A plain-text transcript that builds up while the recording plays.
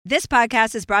This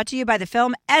podcast is brought to you by the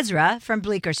film Ezra from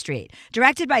Bleecker Street,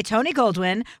 directed by Tony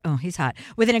Goldwyn, oh, he's hot,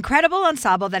 with an incredible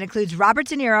ensemble that includes Robert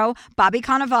De Niro, Bobby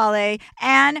Cannavale,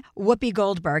 and Whoopi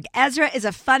Goldberg. Ezra is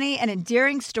a funny and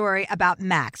endearing story about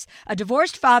Max, a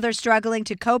divorced father struggling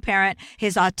to co-parent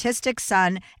his autistic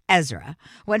son, Ezra.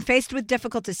 When faced with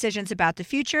difficult decisions about the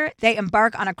future, they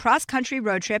embark on a cross-country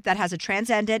road trip that has a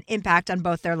transcendent impact on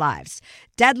both their lives.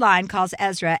 Deadline calls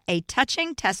Ezra a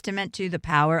touching testament to the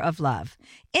power of love.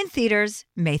 In theaters,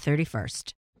 May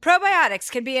 31st.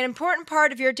 Probiotics can be an important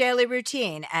part of your daily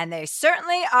routine, and they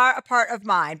certainly are a part of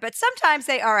mine, but sometimes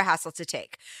they are a hassle to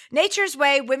take. Nature's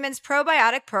Way Women's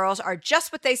Probiotic Pearls are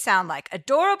just what they sound like,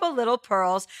 adorable little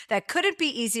pearls that couldn't be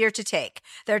easier to take.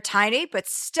 They're tiny, but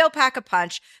still pack a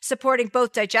punch, supporting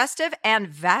both digestive and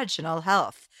vaginal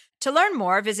health. To learn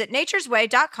more, visit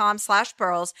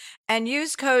naturesway.com/pearls and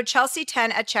use code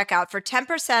Chelsea10 at checkout for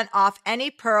 10% off any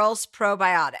Pearls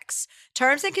probiotics.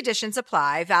 Terms and conditions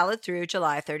apply, valid through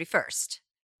July 31st.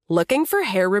 Looking for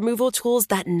hair removal tools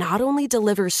that not only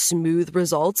deliver smooth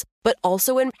results, but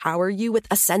also empower you with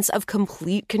a sense of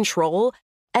complete control?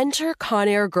 Enter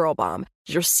Conair Girl Bomb,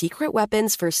 your secret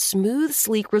weapons for smooth,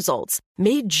 sleek results,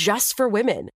 made just for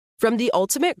women. From the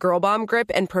ultimate Girl Bomb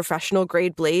grip and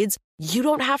professional-grade blades, you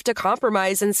don't have to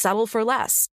compromise and settle for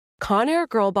less. Conair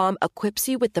Girl Bomb equips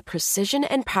you with the precision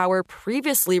and power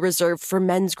previously reserved for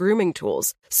men's grooming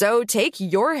tools. So take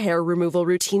your hair removal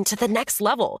routine to the next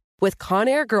level with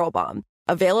Conair Girl Bomb.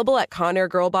 Available at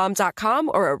ConairGirlBomb.com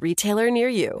or a retailer near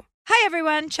you. Hi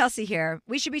everyone, Chelsea here.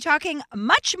 We should be talking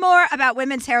much more about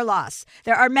women's hair loss.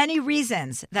 There are many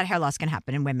reasons that hair loss can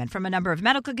happen in women, from a number of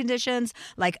medical conditions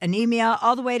like anemia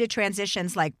all the way to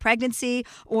transitions like pregnancy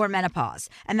or menopause.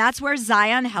 And that's where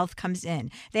Zion Health comes in.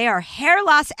 They are hair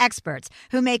loss experts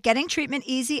who make getting treatment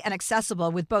easy and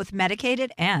accessible with both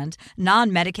medicated and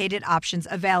non-medicated options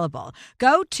available.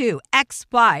 Go to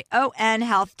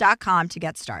xyonhealth.com to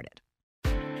get started.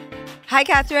 Hi,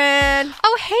 Catherine.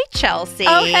 Oh, hey, Chelsea.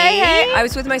 Oh, hey. I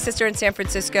was with my sister in San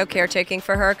Francisco caretaking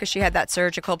for her because she had that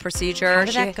surgical procedure. How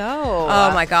did that go?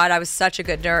 Oh, my God. I was such a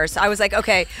good nurse. I was like,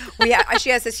 okay, she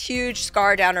has this huge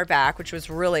scar down her back, which was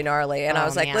really gnarly. And I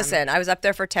was like, man. Listen, I was up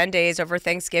there for 10 days over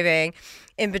Thanksgiving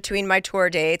in between my tour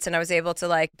dates, and I was able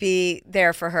to be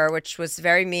there for her, which was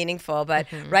very meaningful. But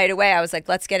right away, I was like,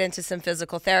 let's get into some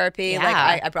physical therapy.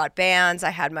 Yeah. I brought bands.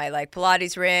 I had my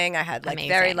Pilates ring. I had Amazing.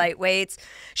 Very light weights.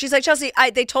 She's like, Chelsea,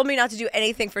 they told me not to do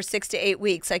anything for 6 to 8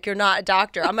 weeks. You're not a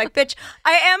doctor. I'm like, bitch,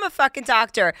 I am a fucking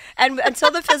doctor. And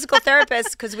until the physical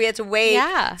therapist, because we had to wait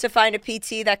to find a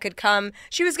PT that could come.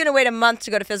 She was going to wait a month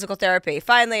to go to physical therapy.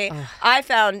 Finally, I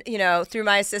found, through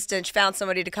my assistant, she found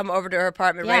somebody to come over to her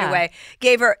apartment right away.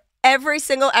 Gave her every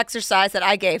single exercise that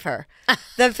I gave her.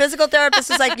 The physical therapist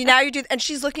was like, now you do, and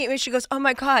she's looking at me, she goes, oh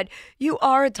my God, you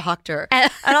are a doctor.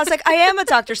 And I was like, I am a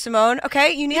doctor, Simone,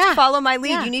 okay? You need to follow my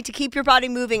lead. Yeah. You need to keep your body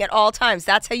moving at all times.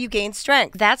 That's how you gain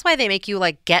strength. That's why they make you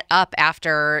get up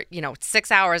after,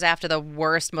 6 hours after the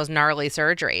worst, most gnarly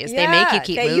surgeries. They make you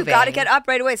keep moving. You got to get up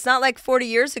right away. It's not like 40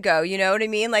 years ago, you know what I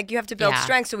mean? You have to build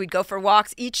strength. So we'd go for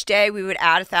walks each day. We would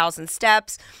add 1,000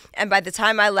 steps. And by the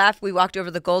time I left, we walked over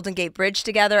the Golden Gate Bridge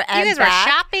together and you guys back.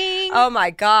 were shopping. Oh my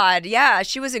God. Yeah.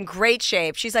 She was in great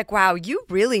shape. She's like, wow, you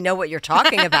really know what you're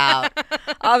talking about.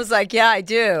 I was like, yeah, I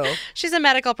do. She's a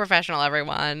medical professional,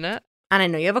 everyone. And I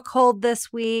know you have a cold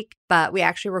this week, but we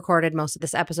actually recorded most of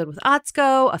this episode with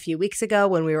Atsuko a few weeks ago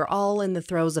when we were all in the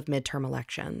throes of midterm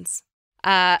elections.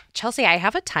 Chelsea, I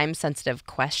have a time-sensitive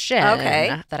question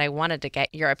that I wanted to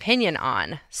get your opinion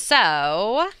on.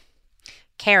 So,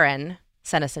 Karen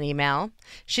sent us an email.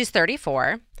 She's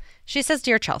 34. She says,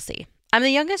 Dear Chelsea, I'm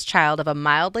the youngest child of a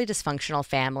mildly dysfunctional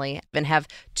family and have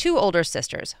 2 older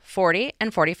sisters, 40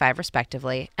 and 45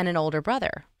 respectively, and an older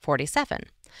brother, 47.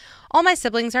 All my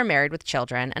siblings are married with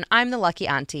children, and I'm the lucky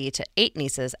auntie to 8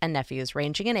 nieces and nephews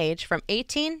ranging in age from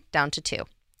 18 down to 2.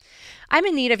 I'm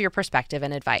in need of your perspective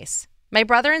and advice. My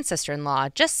brother and sister-in-law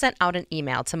just sent out an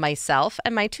email to myself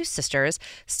and my 2 sisters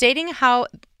stating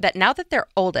that now that their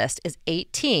oldest is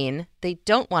 18, they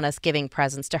don't want us giving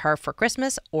presents to her for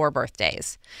Christmas or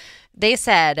birthdays. They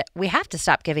said, we have to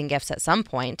stop giving gifts at some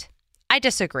point. I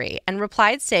disagree and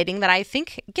replied stating that I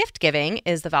think gift giving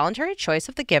is the voluntary choice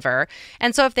of the giver,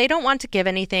 and so if they don't want to give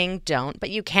anything, don't, but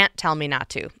you can't tell me not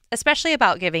to. especially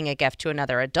about giving a gift to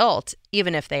another adult,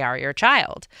 even if they are your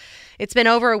child. It's been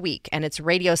over a week, and it's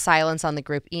radio silence on the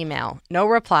group email. No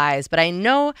replies, but I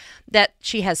know that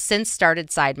she has since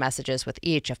started side messages with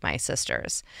each of my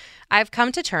sisters. I've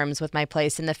come to terms with my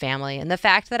place in the family and the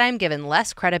fact that I'm given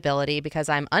less credibility because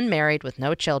I'm unmarried with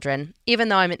no children, even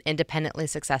though I'm an independently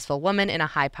successful woman in a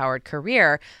high-powered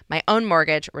career, my own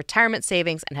mortgage, retirement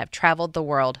savings, and have traveled the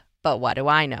world. But what do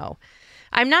I know?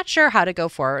 I'm not sure how to go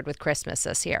forward with Christmas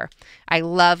this year. I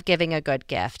love giving a good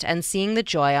gift and seeing the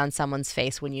joy on someone's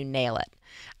face when you nail it.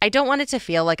 I don't want it to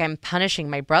feel like I'm punishing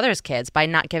my brother's kids by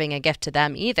not giving a gift to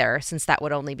them either, since that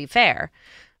would only be fair.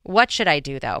 What should I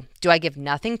do, though? Do I give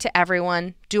nothing to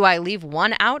everyone? Do I leave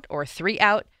one out or three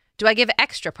out? Do I give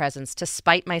extra presents to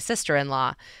spite my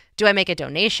sister-in-law? Do I make a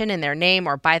donation in their name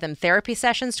or buy them therapy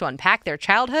sessions to unpack their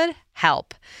childhood?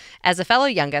 Help. As a fellow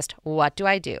youngest, what do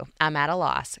I do? I'm at a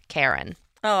loss. Karen.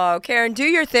 Oh, Karen, do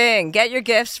your thing. Get your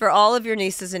gifts for all of your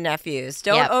nieces and nephews.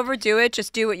 Don't overdo it.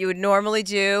 Just do what you would normally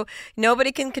do.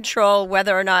 Nobody can control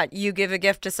whether or not you give a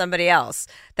gift to somebody else.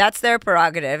 That's their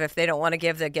prerogative if they don't want to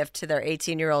give the gift to their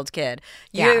 18-year-old kid.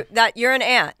 You're an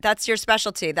aunt. That's your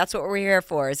specialty. That's what we're here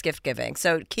for, is gift giving.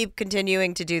 So keep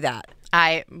continuing to do that.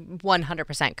 I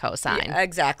 100% co-sign. Yeah,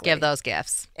 exactly. Give those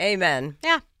gifts. Amen.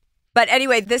 Yeah. But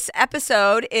anyway, this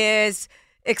episode is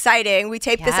exciting. We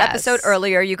taped this episode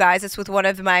earlier, you guys. It's with one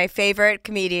of my favorite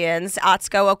comedians,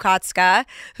 Atsuko Okatsuka,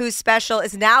 whose special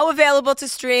is now available to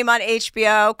stream on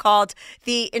HBO called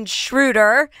The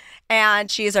Intruder.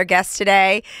 And she is our guest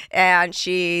today, and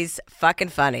she's fucking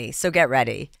funny. So get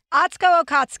ready. Atsuko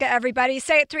Okatsuka, everybody.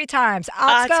 Say it 3 times.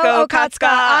 Atsuko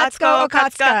Okatsuka. Atsuko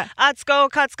Okatsuka. Atsuko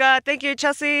Okatsuka. Thank you,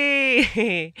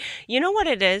 Chelsea. You know what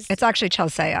it is? It's actually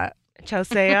Chelsea.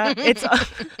 It's...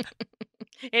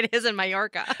 It is in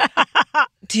Mallorca.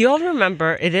 Do you all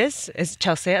remember? It's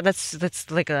Chelsea. That's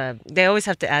like they always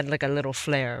have to add like a little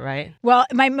flair, right? Well,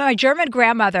 my German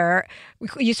grandmother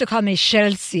used to call me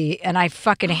Chelsea, and I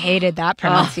fucking hated that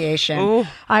pronunciation.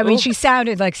 She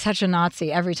sounded like such a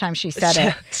Nazi every time she said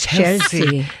it.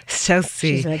 Chelsea.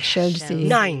 She's like Chelsea.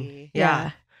 9.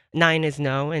 Yeah. 9 is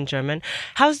no in German.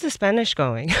 How's the Spanish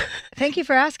going? Thank you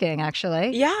for asking,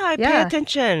 actually. Yeah, I pay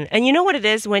attention. And you know what it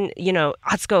is when,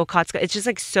 Atsuko Okatsuka, it's just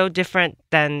like so different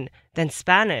than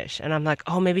Spanish. And I'm like,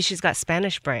 oh, maybe she's got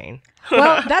Spanish brain.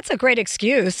 Well, that's a great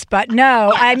excuse, but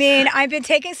no. I mean, I've been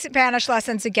taking Spanish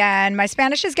lessons again. My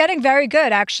Spanish is getting very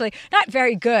good, actually. Not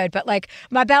very good, but like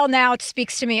Mabel now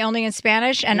speaks to me only in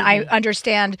Spanish, and I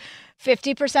understand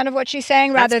 50% of what she's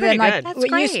saying rather than like That's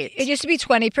great. It used to be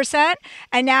 20%,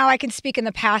 and now I can speak in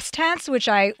the past tense, which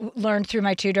I learned through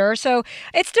my tutor. So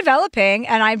it's developing,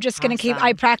 and I'm just going to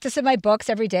I practice in my books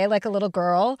every day like a little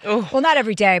girl. Ooh. Well, not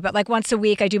every day, but like once a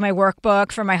week I do my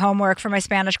workbook for my homework for my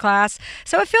Spanish class.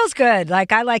 So it feels good.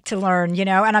 Like I like to learn,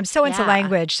 and I'm so into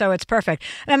language, so it's perfect.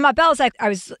 And Mabel's like, I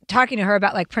was talking to her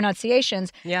about like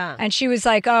pronunciations, and she was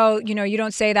like, oh, you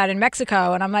don't say that in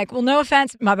Mexico. And I'm like, well, no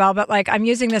offense, Mabel, but like I'm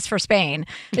using this for Spain.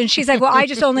 And she's like, well, I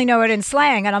just only know it in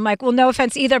slang. And I'm like, well, no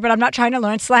offense either, but I'm not trying to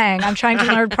learn slang. I'm trying to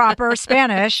learn proper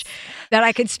Spanish that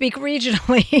I can speak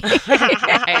regionally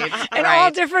in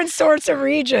all different sorts of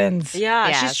regions. Yeah,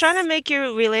 yes. She's trying to make you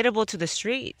relatable to the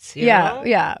streets.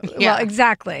 Yeah. Well,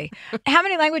 exactly. How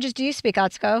many languages do you speak,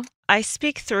 Atsuko? I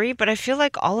speak 3, but I feel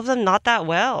like all of them not that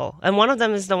well. And one of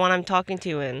them is the one I'm talking to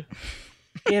you in.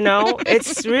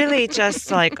 It's really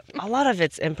just like a lot of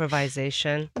it's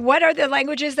improvisation. What are the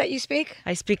languages that you speak?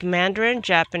 I speak Mandarin,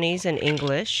 Japanese, and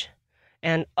English.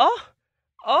 And oh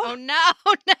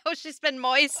no, she's been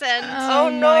moistened. Oh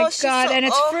no, my God. And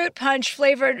it's fruit punch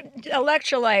flavored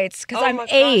electrolytes because I'm 8.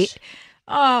 Gosh.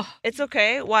 Oh. It's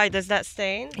okay. Why? Does that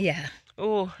stain? Yeah.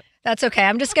 Ooh. That's okay.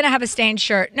 I'm just going to have a stained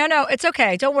shirt. No, it's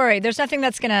okay. Don't worry. There's nothing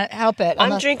that's going to help it.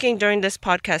 I'm drinking during this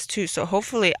podcast too, so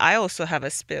hopefully I also have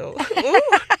a spill. Ooh,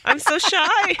 I'm so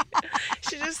shy.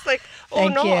 She's just like, a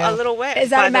little wet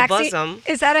by the bosom.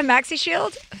 Is that a Maxi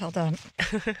Shield? Hold on.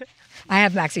 I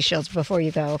have Maxi Shields before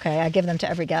you go, okay? I give them to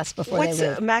every guest before they leave.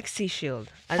 What's a Maxi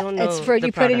Shield? I don't know. It's for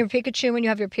you put in your Pikachu when you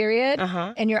have your period.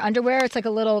 And your underwear, it's like a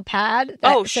little pad.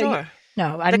 Sure.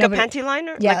 No, I've never... a panty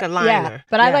liner? Yeah, like a liner. Yeah,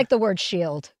 but I like the word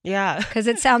shield. Yeah. Because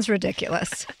it sounds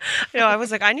ridiculous. I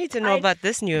was like, I need to know about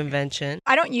this new invention.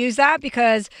 I don't use that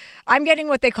because I'm getting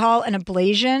what they call an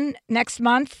ablation next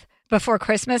month before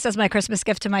Christmas as my Christmas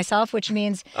gift to myself, which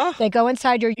means they go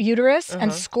inside your uterus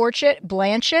and scorch it,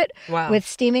 blanch it with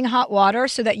steaming hot water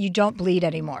so that you don't bleed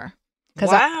anymore.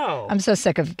 Wow. I'm so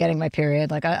sick of getting my period.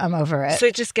 Like, I'm over it. So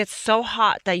it just gets so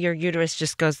hot that your uterus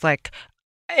just goes like...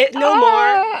 No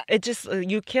more. It just,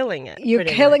 you're killing it. You're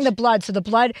killing the blood. So the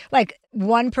blood, like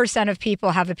 1% of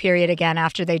people have a period again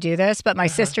after they do this. But my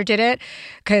sister did it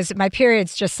because my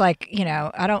period's just like,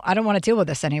 I don't want to deal with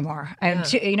this anymore. I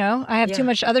have too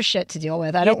much other shit to deal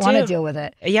with. I don't want to deal with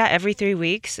it. Yeah, every 3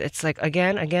 weeks. It's like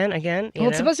again. Well,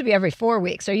 it's supposed to be every 4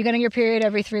 weeks. Are you getting your period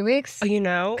every 3 weeks?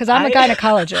 Because I'm a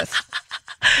gynecologist.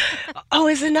 Oh,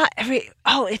 is it not every?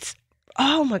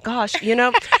 Oh my gosh.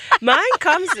 Mine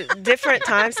comes different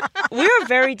times. We're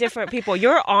very different people.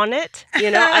 You're on it.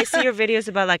 I see your videos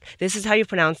about like, this is how you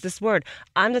pronounce this word.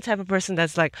 I'm the type of person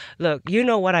that's like, look, you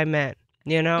know what I meant,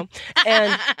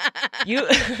 and you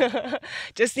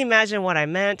just imagine what I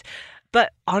meant.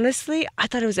 But honestly, I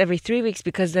thought it was every 3 weeks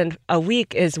because then a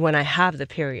week is when I have the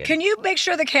period. Can you make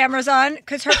sure the camera's on?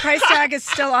 Because her price tag is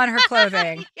still on her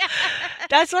clothing.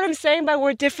 That's what I'm saying by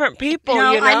we're different people,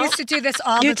 I used to do this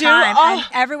all the time. And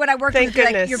everyone I worked with would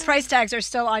be like, your price tags are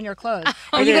still on your clothes.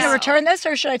 Are you going to return this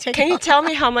or should I take it? Can you tell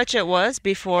me how much it was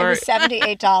before? It was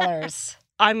 $78.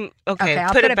 Okay,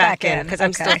 I'll put it back in because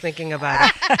I'm still thinking about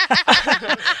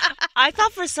it. I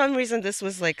thought for some reason this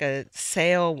was like a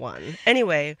sale one.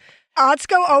 Anyway.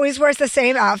 Atsuko always wears the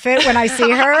same outfit when I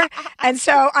see her. And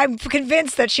so I'm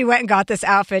convinced that she went and got this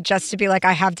outfit just to be like,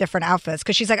 I have different outfits.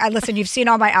 Because she's like, listen, you've seen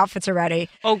all my outfits already.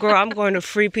 Oh, girl, I'm going to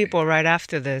free people right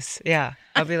after this. Yeah.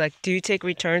 I'll be like, do you take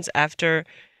returns after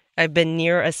I've been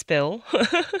near a spill?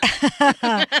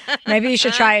 Maybe you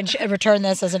should try and return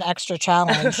this as an extra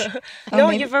challenge.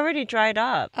 You've already dried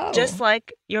up. Just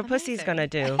like your pussy's going to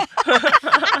do.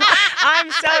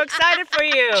 I'm so excited for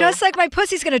you. Just like my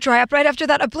pussy's going to dry up right after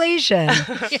that ablation.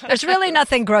 There's really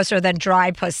nothing grosser than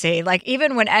dry pussy. Like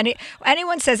even when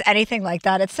anyone says anything like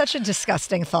that, it's such a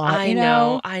disgusting thought. I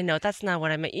know. That's not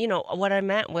what I meant. What I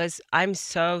meant was I'm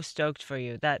so stoked for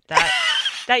you that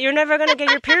you're never going to get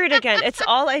your period again. It's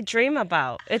all I dream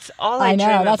about. It's all I dream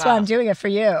about. I know. That's why I'm doing it for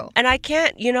you. And I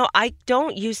can't, I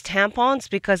don't use tampons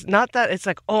because not that it's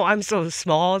like, oh, I'm so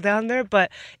small down there, but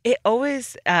it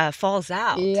always falls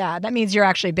out. Yeah, that means you're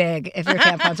actually big if your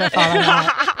tampons are falling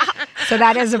out. So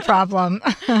that is a problem.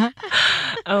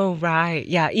 Oh, right.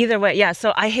 Yeah. Either way. Yeah.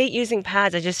 So I hate using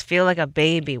pads. I just feel like a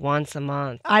baby once a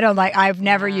month. I've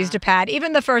never used a pad.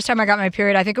 Even the first time I got my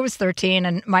period, I think it was 13.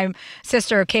 And my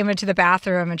sister came into the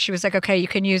bathroom and she was like, okay, you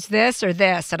can use this or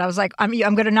this. And I was like, I'm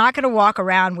not going to walk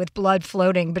around with blood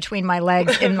floating between my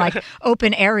legs in like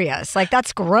open areas. Like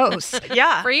that's gross.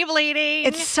 Yeah. Free bleeding.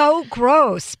 It's so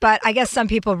gross. But I guess some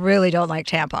people really don't like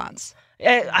tampons.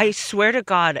 I swear to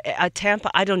God, a tampon,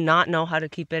 I do not know how to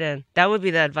keep it in. That would be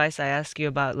the advice I ask you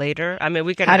about later. I mean,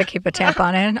 we can... How to keep a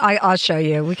tampon in? I'll show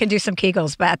you. We can do some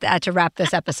Kegels to wrap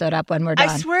this episode up when we're done.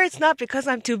 I swear it's not because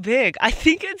I'm too big. I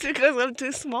think it's because I'm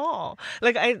too small.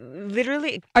 Like, I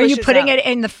literally... Are you putting it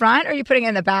in the front or are you putting it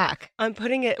in the back? I'm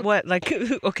putting it,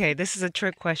 okay, this is a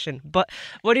trick question, but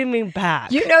what do you mean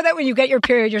back? You know that when you get your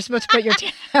period, you're supposed to put your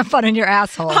tampon in your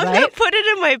asshole, right? I'm not putting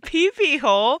it in my pee-pee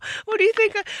hole. What do you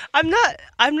think? I'm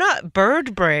not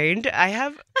bird-brained.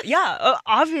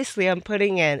 Obviously I'm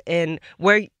putting it in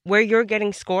where you're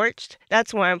getting scorched.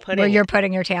 That's where I'm putting it. Where you're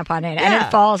putting your tampon in. And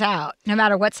it falls out, no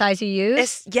matter what size you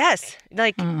use? Yes.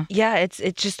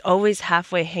 It's just always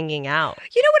halfway hanging out.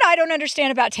 You know what I don't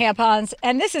understand about tampons?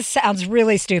 And this sounds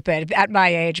really stupid at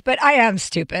my age, but I am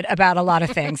stupid about a lot of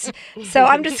things. So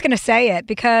I'm just going to say it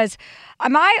because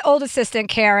my old assistant,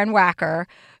 Karen Wacker,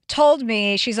 told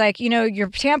me, she's like, your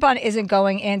tampon isn't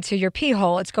going into your pee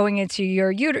hole. It's going into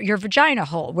your vagina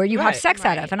hole where you have sex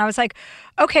out of. And I was like,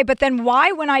 okay, but then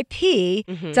why when I pee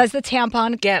does the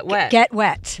tampon get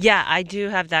wet? Yeah, I do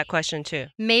have that question too.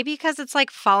 Maybe because it's like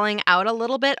falling out a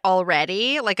little bit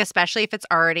already, like especially if it's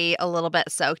already a little bit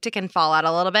soaked, it can fall out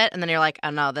a little bit. And then you're like,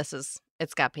 oh no,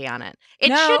 it's got pee on it.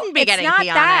 It shouldn't be getting pee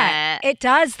on it. It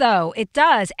does, though. It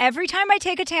does. Every time I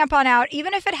take a tampon out,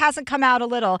 even if it hasn't come out a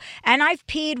little, and I've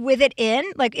peed with it in,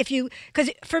 like because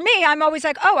for me, I'm always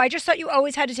like, oh, I just thought you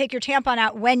always had to take your tampon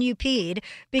out when you peed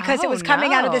because it was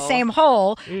coming out of the same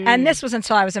hole. And this was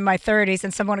until I was in my 30s,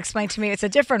 and someone explained to me it's a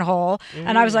different hole.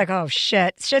 And I was like, oh,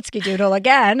 shitsky doodle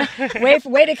again.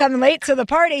 way to come late to the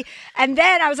party. And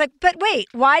then I was like, but wait,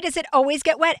 why does it always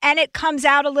get wet? And it comes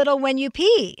out a little when you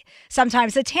pee.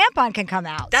 Sometimes the tampon can come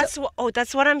out. That's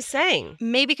what I'm saying.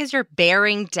 Maybe because you're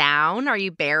bearing down. Are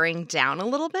you bearing down a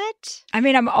little bit? I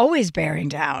mean, I'm always bearing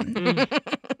down.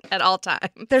 At all times.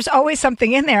 There's always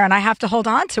something in there, and I have to hold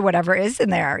on to whatever is in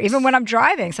there, even when I'm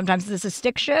driving. Sometimes it's a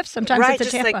stick shift. Sometimes it's a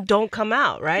tampon. Just like don't come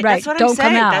out, right? Right, that's what don't I'm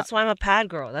saying. Come out. That's why I'm a pad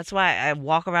girl. That's why I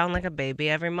walk around like a baby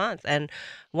every month. And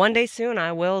one day soon,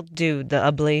 I will do the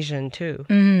ablation too.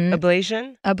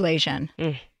 Ablation? Ablation.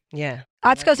 Yeah.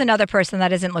 Atsuko's another person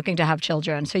that isn't looking to have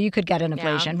children, so you could get an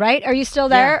ablation, right? Are you still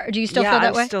there? Or do you still feel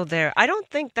that way? I'm still there. I don't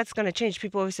think that's going to change.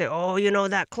 People always say, oh, you know,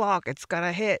 that clock, it's going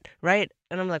to hit, right?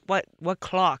 And I'm like, what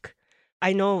clock?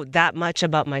 I know that much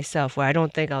about myself where I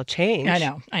don't think I'll change. I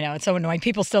know. It's so annoying.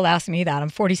 People still ask me that. I'm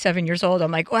 47 years old. I'm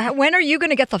like, well, when are you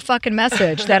going to get the fucking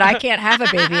message that I can't have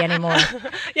a baby anymore?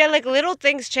 Yeah, like little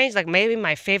things change, like maybe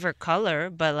my favorite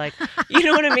color, but like, you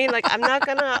know what I mean? Like, I'm not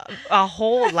going to a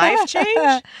whole life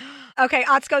change. Okay,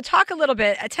 Atsuko, talk a little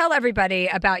bit. Tell everybody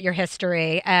about your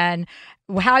history and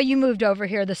how you moved over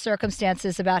here, the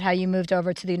circumstances about how you moved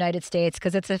over to the United States,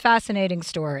 because it's a fascinating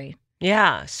story.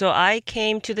 Yeah, so I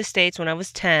came to the States when I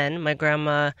was 10. My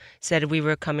grandma said we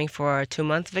were coming for a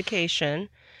 2-month vacation.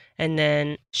 And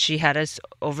then she had us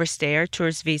overstay our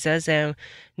tourist visas. And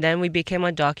then we became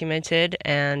undocumented.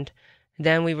 And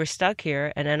then we were stuck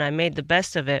here. And then I made the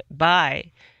best of it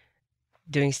by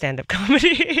doing stand-up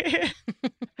comedy.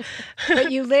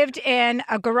 But you lived in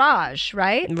a garage,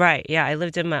 right? Right, yeah. I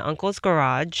lived in my uncle's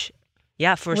garage.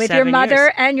 Yeah, for 7 years. With your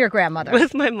mother and your grandmother.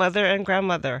 With my mother and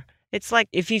grandmother. It's like,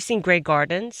 if you've seen Grey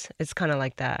Gardens, it's kind of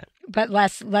like that. But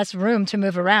less room to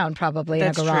move around, probably, in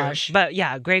a garage. True. But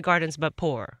yeah, Grey Gardens, but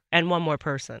poor. And one more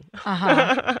person.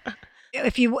 Uh-huh.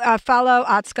 If you follow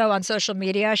Atsuko on social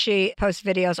media, she posts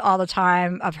videos all the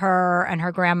time of her and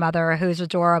her grandmother, who's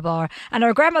adorable. And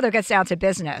her grandmother gets down to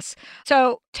business.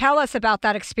 So tell us about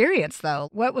that experience, though.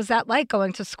 What was that like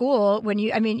going to school when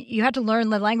you had to learn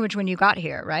the language when you got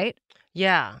here, right?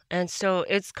 Yeah. And so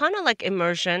it's kind of like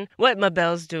immersion, what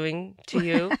Mabelle's doing to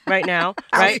you right now,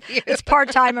 right? It's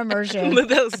part-time immersion.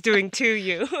 Mabelle's doing to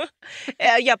you.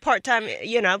 Yeah, part-time,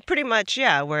 pretty much,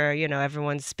 where,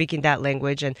 everyone's speaking that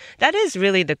language. And that is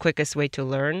really the quickest way to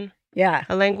learn. Yeah.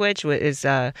 A language is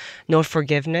no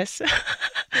forgiveness.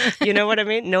 You know what I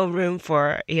mean? No room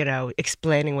for,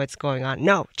 explaining what's going on.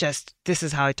 No, just this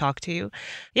is how I talk to you.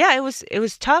 Yeah, it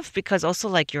was tough because also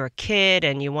like you're a kid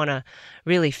and you want to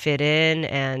really fit in.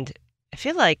 And I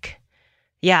feel like,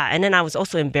 and then I was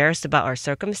also embarrassed about our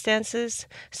circumstances.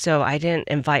 So I didn't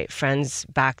invite friends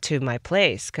back to my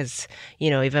place because,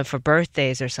 even for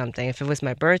birthdays or something, if it was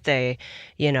my birthday,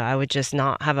 I would just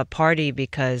not have a party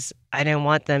because I didn't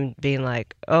want them being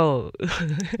like, oh,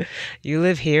 you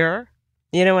live here?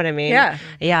 You know what I mean? Yeah.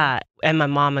 Yeah. And my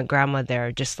mom and grandma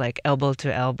there, just like elbow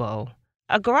to elbow.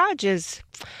 A garage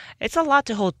it's a lot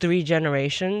to hold 3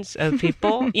 generations of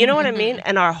people. You know what I mean?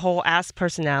 And our whole ass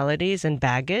personalities and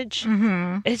baggage.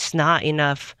 Mm-hmm. It's not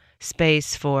enough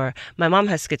space for, my mom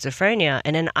has schizophrenia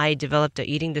and then I developed an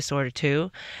eating disorder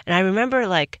too. And I remember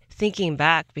like thinking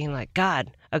back, being like,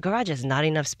 God, a garage is not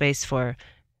enough space for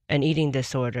an eating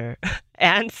disorder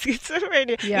and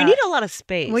schizophrenia. Yeah. You need a lot of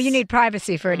space. Well, you need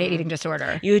privacy for an eating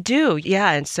disorder. You do,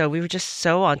 yeah. And so we were just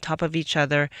so on top of each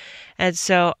other. And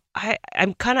so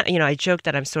I'm kind of, I joke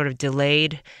that I'm sort of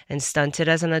delayed and stunted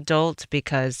as an adult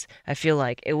because I feel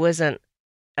like it wasn't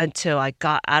until I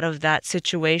got out of that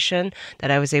situation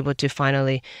that I was able to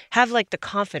finally have like the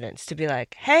confidence to be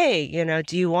like, hey,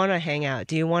 do you want to hang out?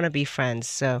 Do you want to be friends?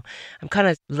 So I'm kind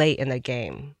of late in the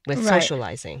game with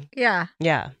socializing. Yeah.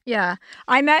 Yeah. Yeah.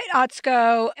 I met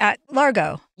Atsuko at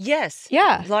Largo. Yes.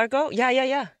 Yeah. Largo? Yeah.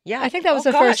 I think that was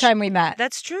the first time we met.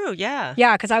 That's true, yeah.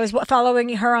 Yeah, because I was following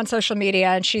her on social media,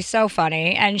 and she's so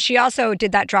funny. And she also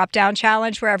did that drop-down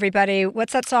challenge where everybody,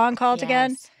 what's that song called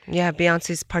again? Yeah,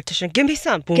 Beyonce's Partition. Give me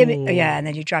some. Boom. And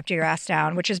then you dropped your ass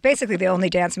down, which is basically the only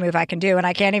dance move I can do, and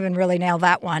I can't even really nail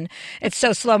that one. It's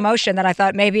so slow motion that I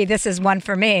thought maybe this is one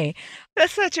for me.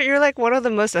 That's not true. You're like one of the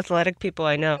most athletic people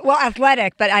I know. Well,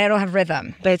 athletic, but I don't have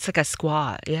rhythm. But it's like a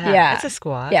squat. Yeah. It's a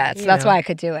squat. Yeah, that's why I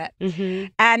could do it. Mm-hmm.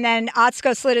 And then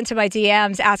Atsuko slid into my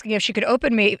DMs asking if she could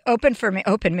open me.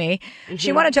 Mm-hmm.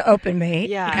 She wanted to open me.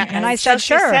 Yeah. And I said,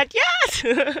 sure. She said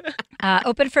yes.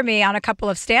 Open for me on a couple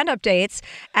of stand-up dates.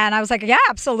 And I was like, yeah,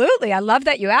 absolutely. I love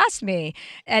that you asked me.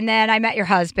 And then I met your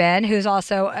husband, who's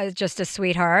also just a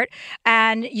sweetheart.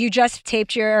 And you just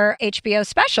taped your HBO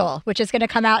special, which is going to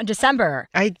come out in December.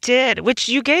 I did, which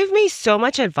you gave me so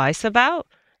much advice about.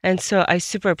 And so I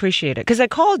super appreciate it because I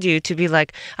called you to be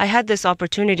like, I had this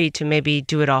opportunity to maybe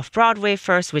do it off Broadway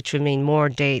first, which would mean more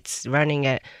dates, running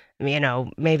it,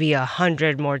 maybe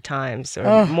 100 more times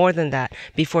or more than that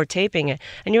before taping it.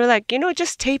 And you were like,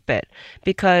 just tape it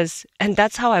and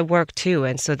that's how I work too.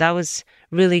 And so that was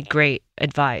really great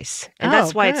advice. And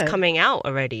that's why it's coming out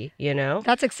already, you know?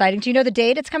 That's exciting. Do you know the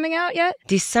date it's coming out yet?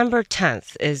 December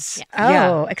 10th is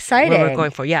exciting. Where we're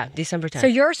going for. Yeah, December 10th. So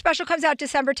your special comes out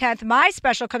December 10th. My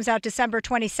special comes out December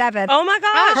 27th. Oh my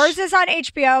gosh. Hers is on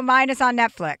HBO. Mine is on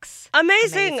Netflix.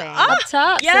 Amazing. Up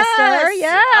top, yes. sister.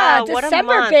 Yeah. What a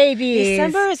December month. babies.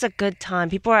 December is a good time.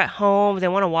 People are at home. They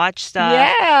want to watch stuff.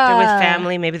 Yeah. They're with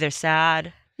family. Maybe they're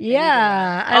sad.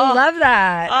 Yeah. I love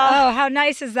that. Oh, how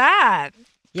nice is that?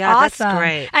 Yeah, awesome. That's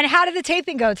great. And how did the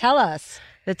taping go? Tell us.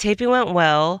 The taping went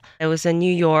well. It was in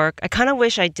New York. I kind of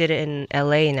wish I did it in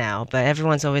LA now, but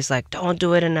everyone's always like, don't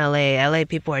do it in LA. LA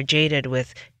people are jaded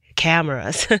with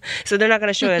cameras. So they're not going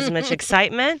to show as much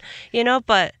excitement, you know,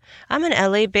 but I'm an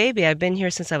LA baby. I've been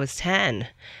here since I was 10.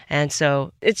 And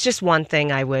so it's just one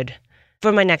thing I would,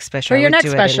 for my next special. For your I would next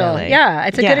do special. It in LA. Yeah,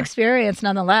 it's a good experience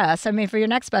nonetheless. I mean, for your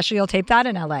next special, you'll tape that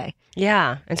in LA.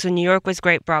 Yeah. And so New York was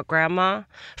great. Brought grandma.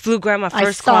 Flew grandma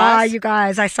first class. class. I saw you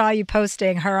guys. I saw you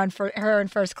posting her in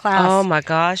first class. Oh my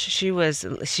gosh. She was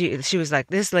like,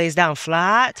 this lays down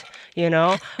flat, you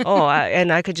know?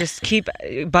 And I could just keep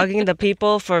bugging the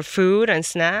people for food and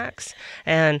snacks.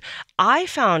 And I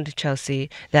found, Chelsea,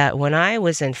 that when I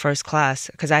was in first class,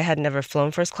 because I had never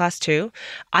flown first class too,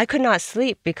 I could not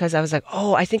sleep because I was like,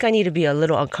 I think I need to be a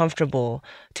little uncomfortable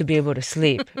to be able to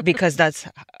sleep because that's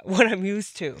what I'm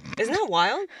used to. Isn't that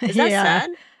wild? Is that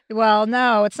sad? Well,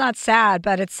 no, it's not sad,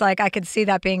 but it's like I could see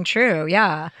that being true.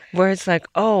 Yeah. Where it's like,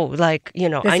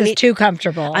 this is too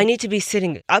comfortable. I need to be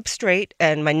sitting up straight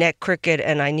and my neck crooked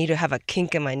and I need to have a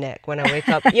kink in my neck when I wake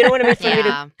up. You know what I mean? For me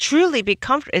to truly be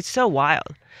comfortable. It's so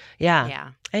wild. Yeah. Yeah.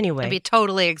 Anyway. I'd be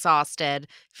totally exhausted,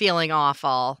 feeling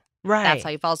awful. Right. That's how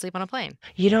you fall asleep on a plane.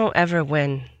 You don't ever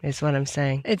win, is what I'm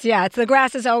saying. It's the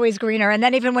grass is always greener. And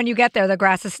then even when you get there, the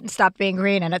grass has stopped being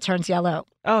green and it turns yellow.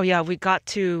 Oh, yeah. We got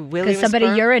to Williamsburg. Because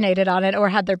somebody urinated on it or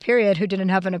had their period who didn't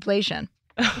have an ablation.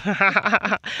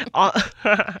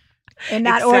 In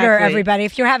that order, everybody.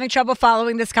 If you're having trouble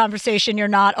following this conversation, you're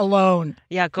not alone.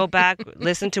 Yeah, go back,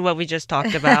 listen to what we just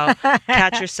talked about,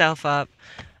 catch yourself up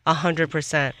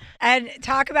 100%. And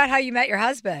talk about how you met your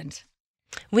husband.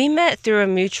 We met through a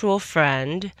mutual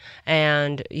friend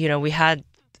and, we had,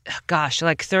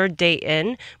 like third date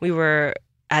in, we were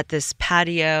at this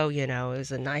patio, it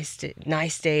was a nice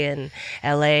day in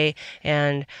LA.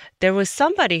 And there was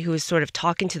somebody who was sort of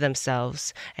talking to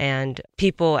themselves and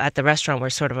people at the restaurant were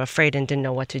sort of afraid and didn't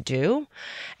know what to do.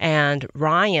 And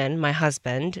Ryan, my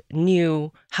husband,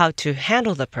 knew how to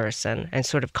handle the person and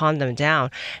sort of calm them down.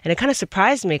 And it kind of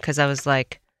surprised me because I was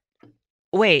like,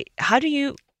 wait, how do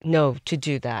you know to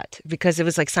do that? Because it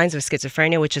was like signs of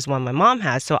schizophrenia, which is one my mom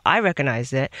has. So I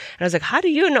recognized it. And I was like, how do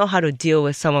you know how to deal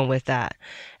with someone with that?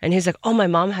 And he's like, my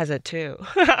mom has it too.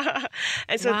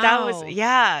 And so that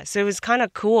was, So it was kind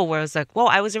of cool where I was like, whoa,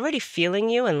 I was already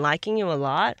feeling you and liking you a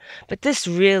lot. But this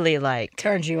really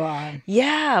turned you on.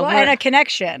 Yeah. Well, and a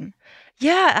connection.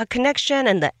 Yeah, a connection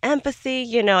and the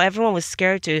empathy. Everyone was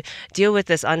scared to deal with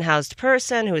this unhoused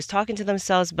person who was talking to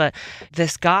themselves. But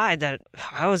this guy that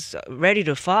I was ready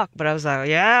to fuck, but I was like,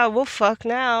 yeah, we'll fuck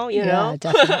now, you know?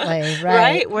 Definitely. Right.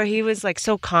 Right? Where he was like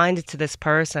so kind to this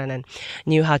person and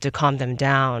knew how to calm them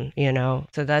down,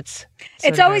 So that's...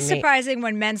 It's always surprising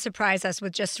when men surprise us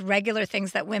with just regular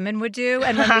things that women would do.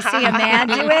 And when we see a man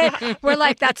do it, we're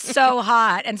like, that's so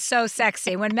hot and so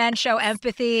sexy. When men show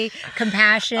empathy,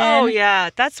 compassion. Oh, yeah.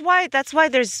 That's why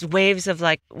there's waves of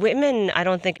like women, I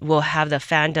don't think will have the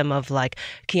fandom of like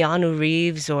Keanu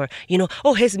Reeves or,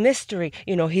 his mystery.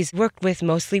 He's worked with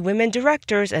mostly women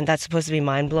directors and that's supposed to be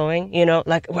mind blowing,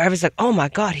 like where I was like, oh my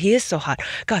God, he is so hot.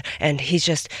 God. And he's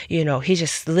just, he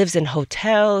just lives in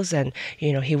hotels and,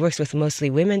 he works with mostly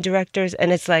women directors.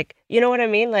 And it's like, you know what I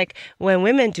mean? Like when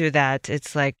women do that,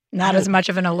 it's like not as much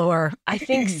of an allure. I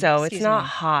think so. It's not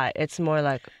hot. It's more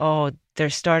like, they're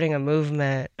starting a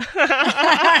movement. You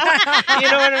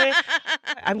know what I mean?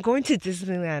 I'm going to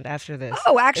Disneyland after this.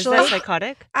 Oh, actually. Is that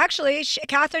psychotic? Actually,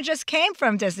 Catherine just came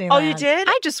from Disneyland. Oh, you did?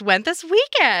 I just went this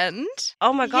weekend.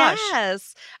 Oh, my gosh.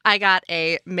 Yes. I got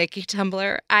a Mickey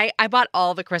tumbler. I bought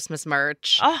all the Christmas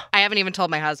merch. Oh. I haven't even told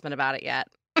my husband about it yet.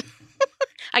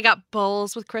 I got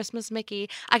bowls with Christmas Mickey.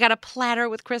 I got a platter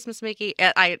with Christmas Mickey.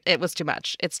 It was too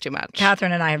much. It's too much.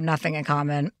 Catherine and I have nothing in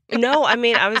common. No, I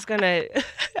mean, I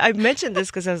mentioned this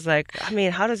because I was like,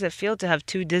 how does it feel to have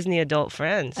two Disney adult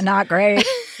friends? Not great.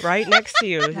 Right next to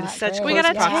you. In such close We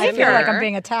gotta proximity. I feel like I'm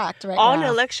being attacked right on now.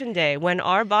 Election day, when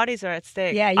our bodies are at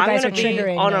stake. Yeah, you guys I'm are going to be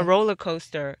triggering on me. a roller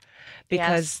coaster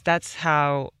because that's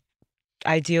how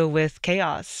I deal with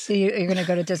chaos. So you're going to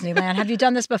go to Disneyland. Have you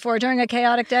done this before during a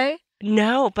chaotic day?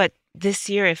 No, but this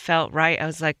year it felt right. I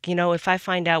was like, if I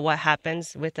find out what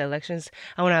happens with the elections,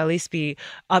 I want to at least be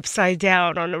upside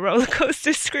down on the roller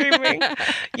coaster screaming,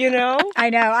 I know.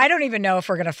 I don't even know if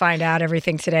we're going to find out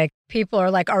everything today. People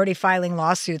are like already filing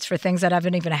lawsuits for things that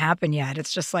haven't even happened yet.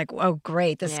 It's just like, oh,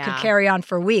 great. This could carry on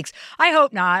for weeks. I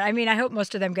hope not. I mean, I hope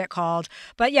most of them get called.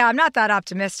 But yeah, I'm not that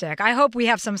optimistic. I hope we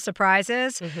have some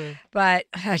surprises. But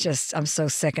I'm so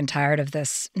sick and tired of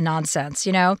this nonsense,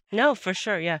 No, for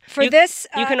sure. Yeah. For this.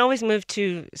 You can always move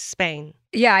to Spain.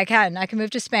 Yeah, I can. I can move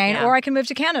to Spain or I can move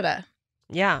to Canada.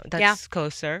 Yeah, that's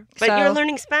closer. But you're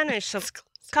learning Spanish, so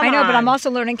come on. I know, but I'm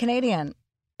also learning Canadian.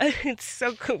 It's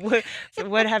so cool.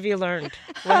 What have you learned?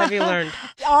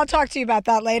 I'll talk to you about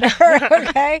that later,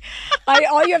 okay?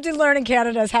 All you have to learn in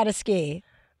Canada is how to ski.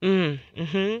 No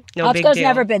Atsuko's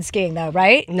never been skiing, though,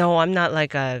 right? No, I'm not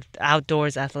like a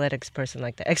outdoors athletics person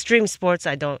like that. Extreme sports,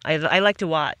 I don't. I like to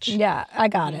watch. Yeah, I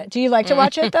got it. Do you like to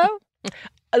watch it, though?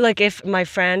 Like if my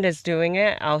friend is doing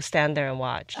it, I'll stand there and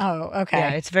watch. Oh, okay.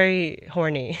 Yeah, it's very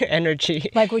horny energy.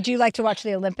 Like, would you like to watch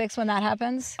the Olympics when that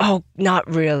happens? Oh, not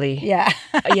really. Yeah.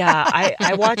 Yeah,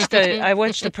 I watched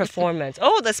the performance.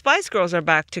 Oh, the Spice Girls are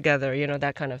back together,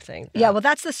 that kind of thing. Yeah, well,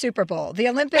 that's the Super Bowl. The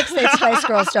Olympics, the Spice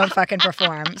Girls don't fucking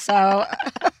perform. So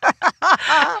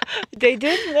they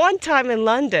did one time in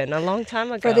London a long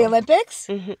time ago. For the Olympics?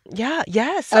 Yeah,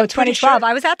 yes. Oh, 2012. Sure.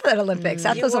 I was at the Olympics,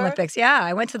 at those Olympics. Yeah,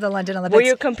 I went to the London Olympics. Were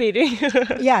you competing?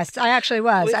 Yes, I actually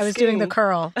was. I was doing the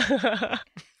curl.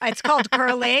 It's called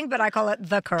curling, but I call it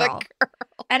the curl.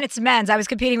 And it's men's. I was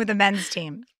competing with the men's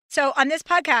team. So on this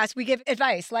podcast, we give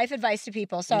life advice to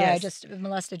people. Sorry, I just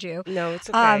molested you. No, it's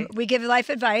okay. We give life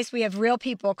advice. We have real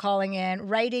people calling in.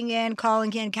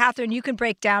 Catherine, you can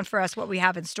break down for us what we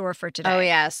have in store for today. Oh,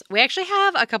 yes. We actually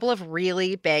have a couple of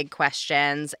really big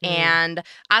questions. And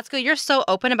Atsuko, you're so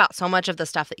open about so much of the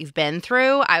stuff that you've been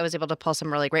through. I was able to pull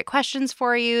some really great questions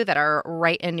for you that are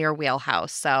right in your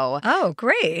wheelhouse. So, oh,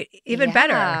 great. Even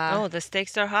better. Oh, the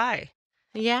stakes are high.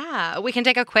 Yeah, we can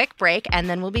take a quick break and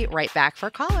then we'll be right back for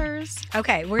callers.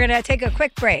 Okay, we're going to take a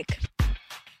quick break.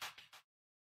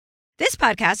 This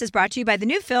podcast is brought to you by the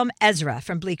new film Ezra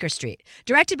from Bleecker Street,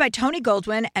 directed by Tony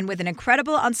Goldwyn and with an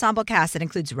incredible ensemble cast that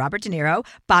includes Robert De Niro,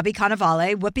 Bobby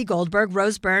Cannavale, Whoopi Goldberg,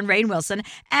 Rose Byrne, Rainn Wilson,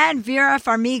 and Vera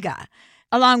Farmiga.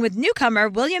 Along with newcomer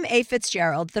William A.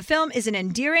 Fitzgerald, the film is an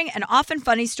endearing and often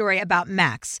funny story about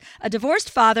Max, a divorced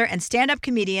father and stand-up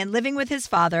comedian living with his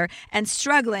father and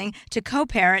struggling to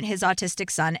co-parent his autistic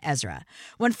son, Ezra.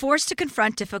 When forced to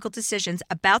confront difficult decisions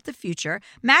about the future,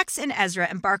 Max and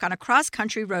Ezra embark on a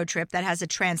cross-country road trip that has a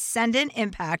transcendent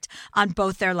impact on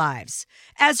both their lives.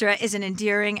 Ezra is an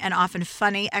endearing and often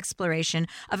funny exploration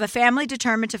of a family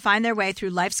determined to find their way through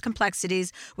life's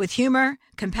complexities with humor,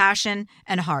 compassion,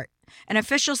 and heart. An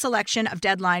official selection of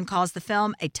Deadline calls the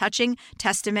film a touching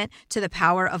testament to the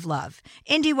power of love.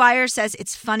 IndieWire says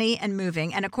it's funny and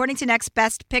moving, and according to Next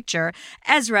Best Picture,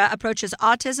 Ezra approaches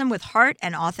autism with heart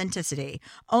and authenticity.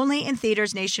 Only in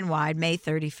theaters nationwide, May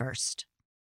 31st.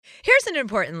 Here's an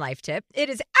important life tip. It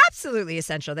is absolutely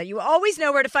essential that you always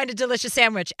know where to find a delicious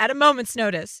sandwich at a moment's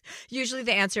notice. Usually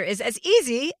the answer is as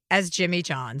easy as Jimmy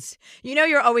John's. You know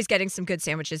you're always getting some good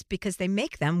sandwiches because they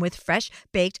make them with fresh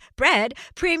baked bread,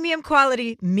 premium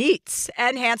quality meats,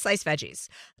 and hand-sliced veggies.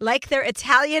 Like their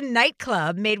Italian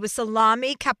nightclub made with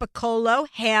salami, capicola,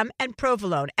 ham, and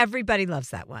provolone. Everybody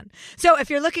loves that one. So if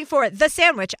you're looking for the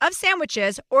sandwich of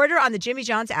sandwiches, order on the Jimmy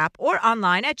John's app or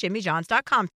online at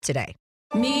jimmyjohns.com today.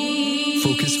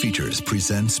 Focus Features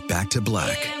presents Back to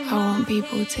Black. I want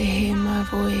people to hear my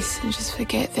voice and just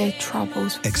forget their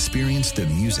troubles. Experience the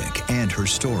music and her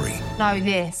story. Know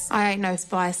this, I ain't no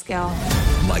Spice Girl.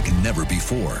 Like never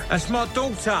before. That's my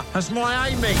daughter. That's my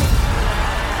Amy.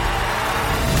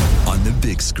 On the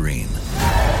big screen.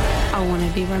 I want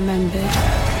to be remembered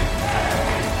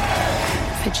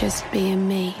for just being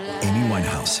me. Amy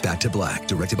Winehouse, Back to Black,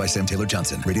 directed by Sam Taylor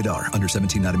Johnson. Rated R, under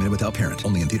 17, not a minute without parent.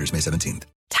 Only in theaters May 17th.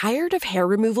 Tired of hair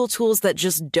removal tools that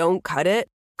just don't cut it?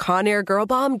 Conair Girl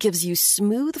Bomb gives you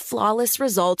smooth, flawless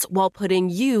results while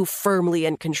putting you firmly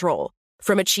in control.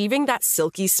 From achieving that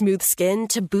silky smooth skin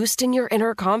to boosting your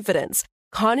inner confidence,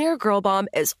 Conair Girl Bomb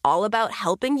is all about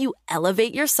helping you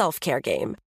elevate your self-care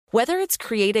game. Whether it's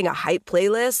creating a hype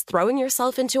playlist, throwing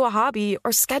yourself into a hobby,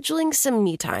 or scheduling some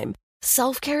me time,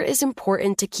 self-care is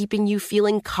important to keeping you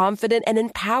feeling confident and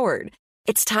empowered.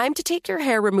 It's time to take your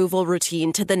hair removal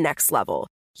routine to the next level.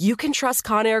 You can trust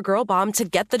Conair Girl Bomb to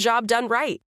get the job done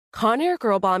right. Conair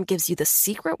Girl Bomb gives you the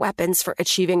secret weapons for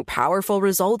achieving powerful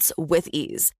results with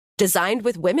ease. Designed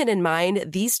with women in mind,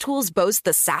 these tools boast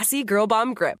the sassy Girl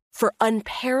Bomb grip for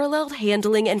unparalleled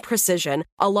handling and precision,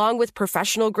 along with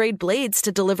professional-grade blades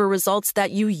to deliver results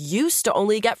that you used to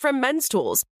only get from men's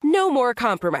tools. No more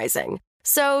compromising.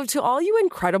 So, to all you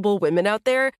incredible women out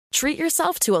there, treat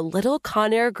yourself to a little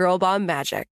Conair Girl Bomb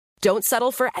magic. Don't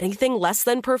settle for anything less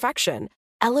than perfection.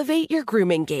 Elevate your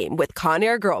grooming game with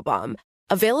Conair Girl Bomb.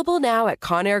 Available now at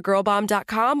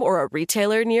ConairGirlBomb.com or a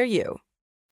retailer near you.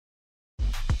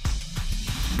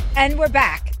 And we're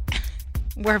back.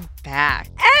 We're back.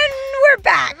 And we're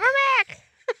back. We're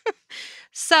back.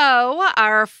 So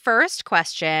our first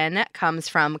question comes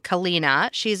from Kalina.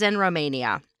 She's in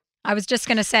Romania. I was just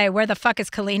going to say, where the fuck is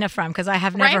Kalina from? Because I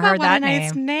have never heard that name.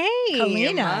 Nice name.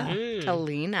 Kalina.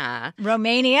 Kalina.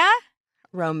 Romania?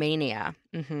 Romania.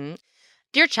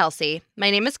 Dear Chelsea,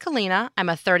 my name is Kalina. I'm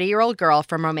a 30-year-old girl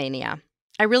from Romania.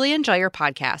 I really enjoy your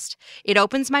podcast. It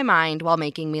opens my mind while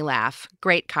making me laugh.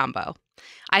 Great combo.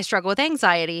 I struggle with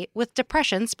anxiety, with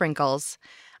depression sprinkles.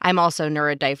 I'm also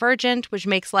neurodivergent, which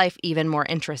makes life even more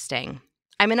interesting.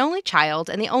 I'm an only child,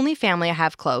 and the only family I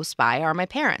have close by are my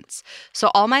parents.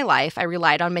 So all my life, I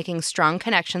relied on making strong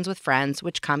connections with friends,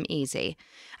 which come easy.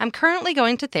 I'm currently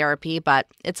going to therapy, but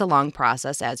it's a long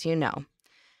process, as you know.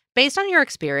 Based on your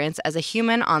experience as a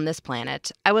human on this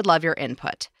planet, I would love your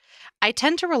input. I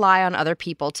tend to rely on other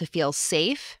people to feel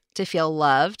safe, to feel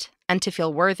loved, and to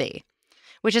feel worthy.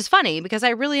 Which is funny because I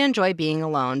really enjoy being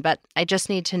alone, but I just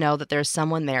need to know that there's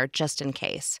someone there just in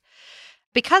case.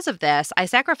 Because of this, I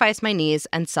sacrifice my needs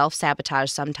and self-sabotage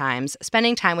sometimes,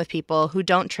 spending time with people who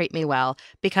don't treat me well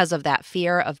because of that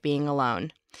fear of being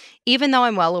alone, even though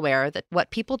I'm well aware that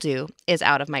what people do is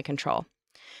out of my control.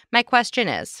 My question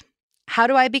is, how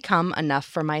do I become enough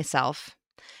for myself?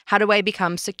 How do I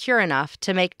become secure enough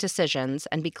to make decisions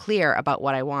and be clear about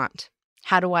what I want?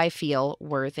 How do I feel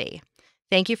worthy?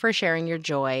 Thank you for sharing your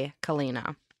joy,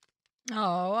 Kalina.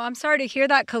 Oh, I'm sorry to hear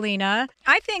that, Kalina.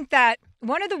 I think that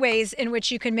one of the ways in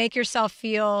which you can make yourself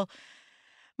feel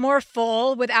more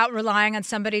full without relying on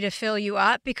somebody to fill you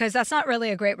up, because that's not really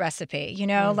a great recipe, you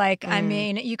know? I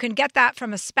mean, you can get that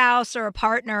from a spouse or a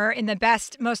partner in the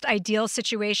best, most ideal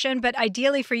situation, but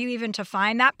ideally for you even to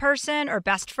find that person or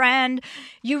best friend,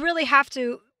 you really have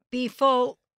to be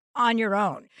full on your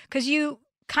own, because you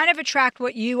kind of attract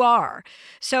what you are.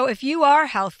 So if you are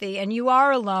healthy and you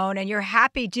are alone and you're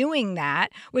happy doing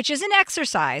that, which is an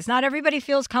exercise, not everybody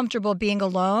feels comfortable being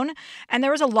alone. And there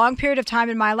was a long period of time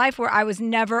in my life where I was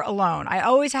never alone. I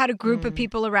always had a group of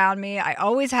people around me. I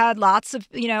always had lots of,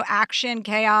 action,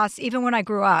 chaos. Even when I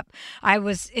grew up, I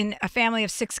was in a family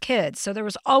of 6 kids. So there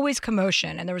was always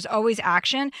commotion and there was always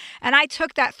action. And I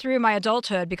took that through my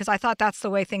adulthood because I thought that's the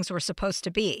way things were supposed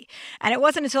to be. And it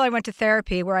wasn't until I went to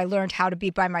therapy where I learned how to be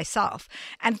by myself.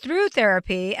 And through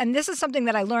therapy, and this is something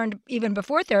that I learned even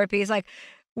before therapy, is like,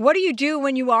 what do you do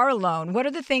when you are alone? What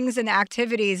are the things and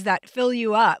activities that fill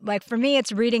you up? Like for me,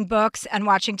 it's reading books and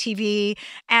watching TV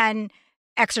and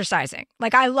exercising.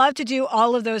 Like I love to do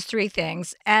all of those 3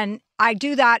 things. And I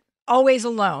do that always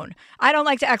alone. I don't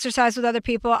like to exercise with other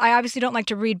people. I obviously don't like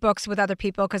to read books with other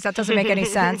people because that doesn't make any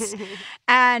sense.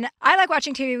 And I like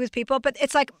watching TV with people, but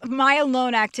it's like my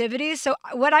alone activities. So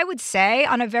what I would say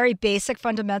on a very basic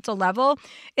fundamental level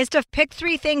is to pick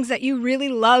 3 things that you really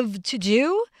love to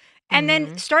do and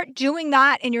then start doing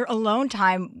that in your alone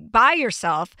time by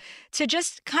yourself to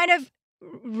just kind of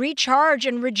recharge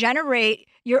and regenerate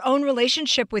your own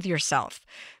relationship with yourself.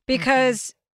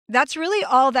 Because that's really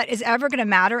all that is ever going to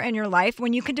matter in your life.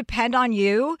 When you can depend on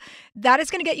you, that is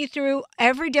going to get you through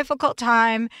every difficult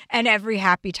time and every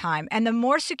happy time. And the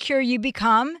more secure you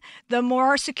become, the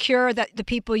more secure that the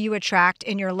people you attract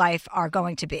in your life are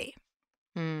going to be.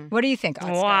 What do you think,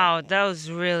 Atsuko? Wow, that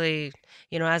was really,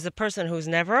 as a person who's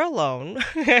never alone,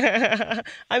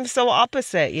 I'm so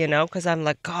opposite, because I'm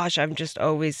like, gosh, I'm just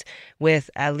always with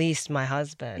at least my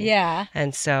husband. Yeah.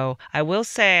 And so I will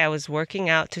say I was working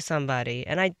out to somebody,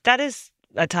 and that is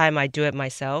a time I do it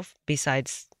myself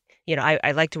besides,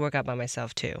 I like to work out by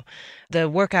myself too. The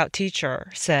workout teacher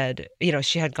said,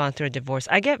 she had gone through a divorce.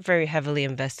 I get very heavily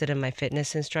invested in my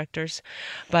fitness instructors,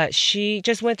 but she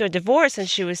just went through a divorce and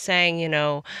she was saying,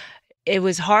 it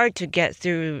was hard to get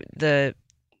through the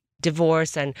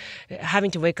divorce and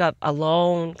having to wake up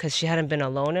alone because she hadn't been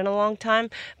alone in a long time.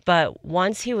 But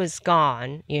once he was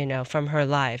gone, from her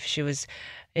life, she was,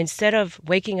 instead of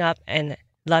waking up and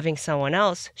loving someone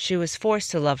else, she was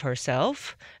forced to love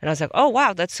herself. And I was like, oh,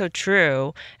 wow, that's so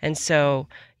true. And so,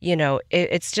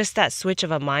 it's just that switch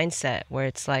of a mindset where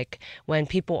it's like when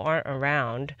people aren't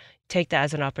around take that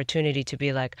as an opportunity to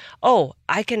be like, oh,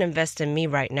 I can invest in me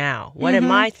right now. What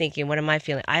am I thinking? What am I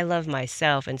feeling? I love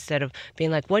myself, instead of being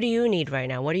like, what do you need right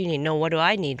now? What do you need? No, what do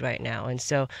I need right now? And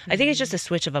so I think it's just a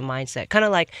switch of a mindset. Kind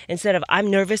of like, instead of I'm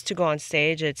nervous to go on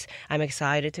stage, it's I'm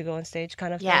excited to go on stage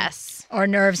kind of thing. Yes. Or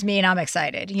nerves mean I'm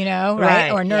excited, you know, right?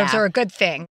 Or nerves are a good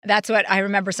thing. That's what I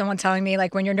remember someone telling me,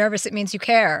 like, when you're nervous, it means you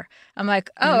care. I'm like,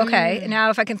 oh, okay.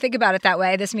 Now, if I can think about it that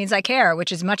way, this means I care,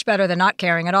 which is much better than not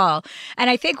caring at all.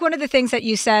 And I think one of the things that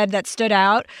you said that stood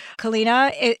out,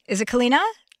 Kalina, is it Kalina?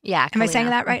 Yeah. Am I saying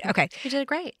that right? Okay. You did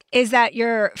great. Is that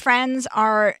your friends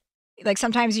are, like,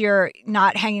 sometimes you're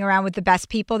not hanging around with the best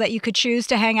people that you could choose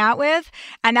to hang out with.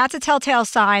 And that's a telltale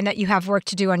sign that you have work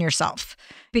to do on yourself,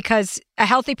 because a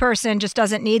healthy person just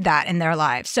doesn't need that in their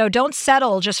lives. So don't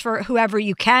settle just for whoever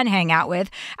you can hang out with.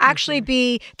 Actually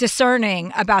be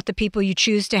discerning about the people you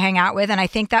choose to hang out with. And I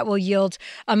think that will yield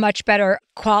a much better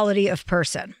quality of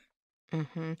person.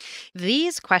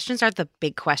 These questions are the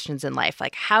big questions in life.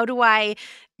 Like, how do I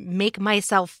make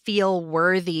myself feel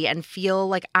worthy and feel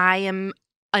like I am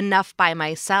enough by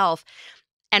myself?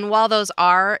 And while those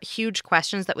are huge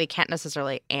questions that we can't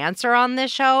necessarily answer on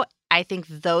this show, I think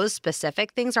those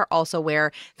specific things are also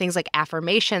where things like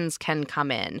affirmations can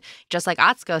come in. Just like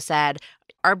Atsuko said,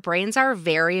 our brains are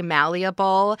very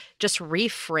malleable. Just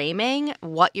reframing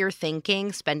what you're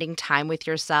thinking, spending time with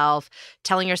yourself,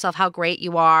 telling yourself how great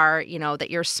you are, you know, that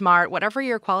you're smart, whatever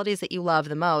your qualities that you love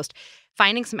the most,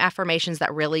 finding some affirmations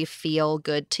that really feel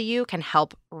good to you can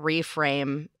help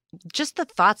reframe just the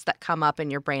thoughts that come up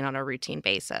in your brain on a routine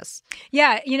basis.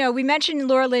 Yeah, you know, we mentioned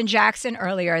Laura Lynn Jackson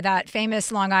earlier, that famous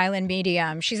Long Island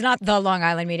medium. She's not the Long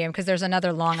Island medium because there's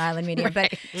another Long Island medium.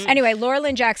 Right. But anyway, Laura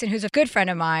Lynn Jackson, who's a good friend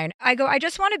of mine, I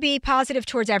just want to be positive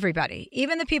towards everybody.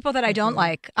 Even the people that I don't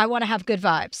like, I want to have good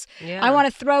vibes. Yeah. I want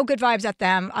to throw good vibes at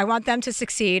them. I want them to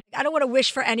succeed. I don't want to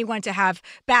wish for anyone to have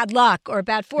bad luck or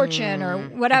bad fortune or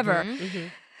whatever.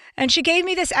 And she gave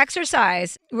me this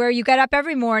exercise where you get up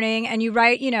every morning and you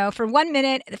write, you know, for 1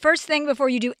 minute, the first thing before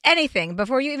you do anything,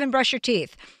 before you even brush your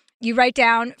teeth, you write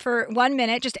down for 1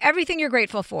 minute just everything you're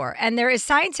grateful for. And there is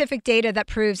scientific data that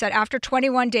proves that after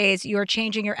 21 days, you're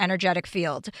changing your energetic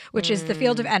field, which is the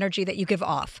field of energy that you give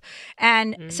off.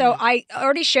 And so I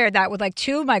already shared that with like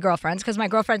 2 of my girlfriends, because my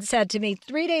girlfriend said to me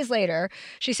 3 days later,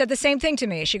 she said the same thing to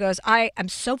me. She goes, I'm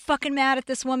so fucking mad at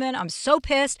this woman. I'm so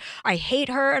pissed. I hate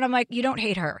her. And I'm like, you don't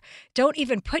hate her. Don't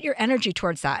even put your energy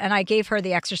towards that. And I gave her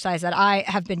the exercise that I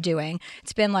have been doing.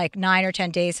 It's been like 9 or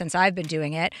 10 days since I've been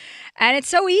doing it. And it's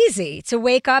so easy to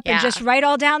wake up and just write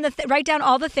all down write down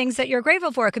all the things that you're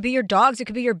grateful for. It could be your dogs, it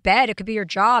could be your bed, it could be your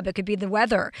job, it could be the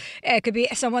weather, it could be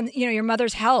someone, you know, your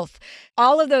mother's health,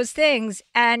 all of those things.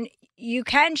 And you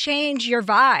can change your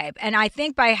vibe. And I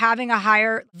think by having a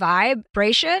higher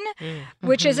vibration,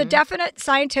 which is a definite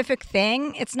scientific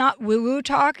thing, it's not woo-woo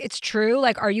talk, it's true.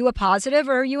 Like, are you a positive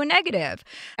or are you a negative?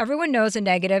 Everyone knows a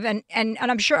negative. And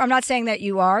I'm sure, I'm not saying that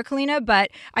you are, Kalina, but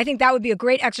I think that would be a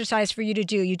great exercise for you to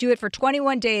do. You do it for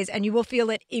 21 days and you will feel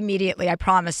it immediately. I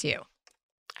promise you.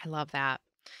 I love that.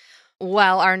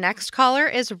 Well, our next caller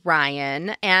is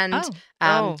Ryan, and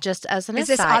just as an aside, is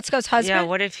this Atsuko's husband? Yeah.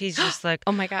 What if he's just like,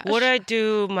 oh my gosh, what do I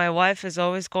do? My wife is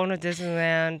always going to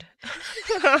Disneyland.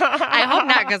 I hope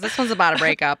not, because this one's about a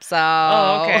breakup. So,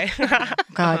 okay.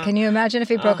 God, can you imagine if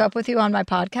he broke up with you on my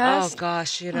podcast? Oh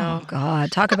gosh, you know. Oh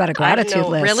God, talk about a gratitude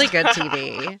list. Really good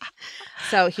TV.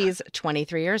 So he's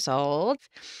 23 years old.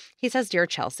 He says, "Dear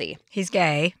Chelsea," he's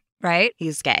gay, right?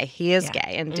 He's gay. He is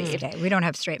gay, indeed. He's gay. We don't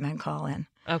have straight men call in.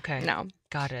 Okay. No.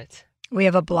 Got it. We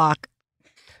have a block.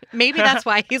 Maybe that's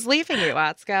why he's leaving you,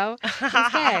 Atsuko.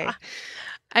 He's gay.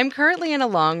 I'm currently in a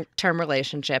long-term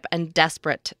relationship and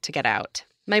desperate to get out.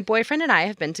 My boyfriend and I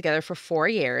have been together for 4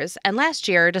 years, and last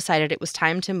year decided it was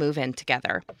time to move in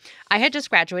together. I had just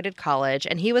graduated college,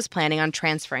 and he was planning on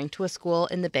transferring to a school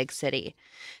in the big city.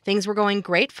 Things were going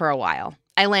great for a while.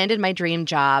 I landed my dream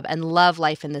job and love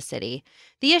life in the city.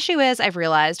 The issue is, I've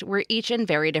realized we're each in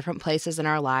very different places in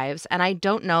our lives, and I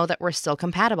don't know that we're still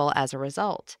compatible as a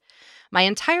result. My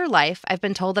entire life, I've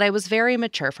been told that I was very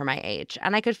mature for my age,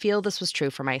 and I could feel this was true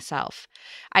for myself.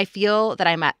 I feel that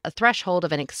I'm at a threshold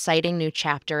of an exciting new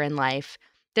chapter in life.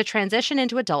 The transition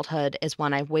into adulthood is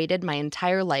one I've waited my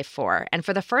entire life for, and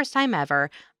for the first time ever,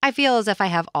 I feel as if I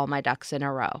have all my ducks in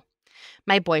a row.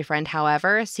 My boyfriend,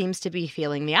 however, seems to be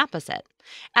feeling the opposite.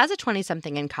 As a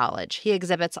 20-something in college, he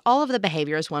exhibits all of the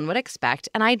behaviors one would expect,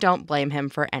 and I don't blame him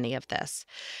for any of this.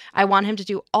 I want him to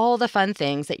do all the fun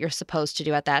things that you're supposed to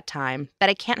do at that time, but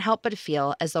I can't help but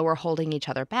feel as though we're holding each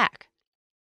other back.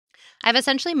 I've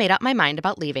essentially made up my mind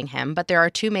about leaving him, but there are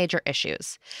two major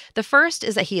issues. The first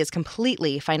is that he is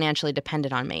completely financially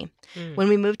dependent on me. When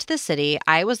we moved to the city,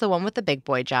 I was the one with the big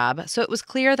boy job, so it was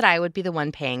clear that I would be the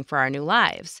one paying for our new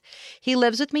lives. He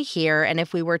lives with me here, and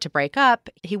if we were to break up,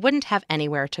 he wouldn't have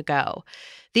anywhere to go.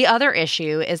 The other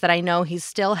issue is that I know he's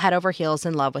still head over heels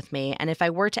in love with me, and if I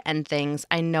were to end things,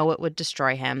 I know it would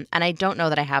destroy him, and I don't know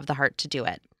that I have the heart to do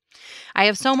it. I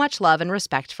have so much love and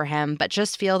respect for him, but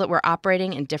just feel that we're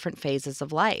operating in different phases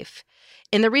of life.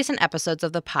 In the recent episodes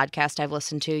of the podcast I've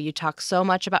listened to, you talk so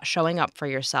much about showing up for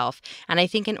yourself, and I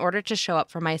think in order to show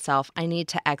up for myself, I need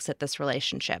to exit this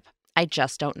relationship. I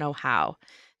just don't know how.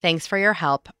 Thanks for your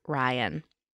help, Ryan.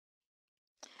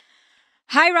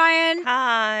 Hi, Ryan.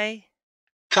 Hi.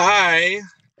 Hi.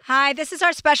 Hi, this is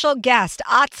our special guest,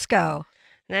 Atsuko.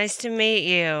 Nice to meet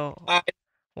you. Hi.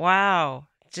 Wow.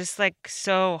 Just like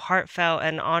so heartfelt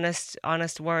and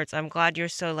honest words. I'm glad you're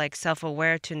so like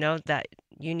self-aware to know that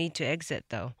you need to exit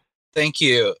though. Thank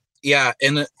you. Yeah,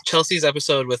 in Chelsea's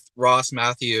episode with Ross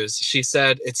Matthews, she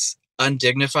said it's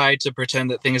undignified to pretend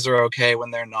that things are okay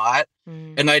when they're not.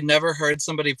 And I'd never heard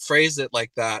somebody phrase it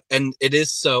like that. And it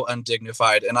is so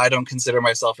undignified. And I don't consider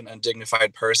myself an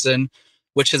undignified person,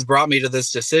 which has brought me to this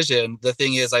decision. The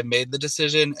thing is, I made the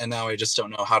decision and now I just don't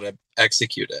know how to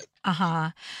execute it.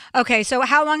 Okay, so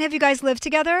how long have you guys lived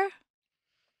together?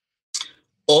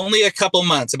 Only a couple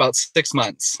months, about 6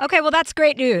 months. Okay, well, that's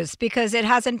great news because it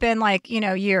hasn't been like,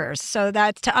 years. So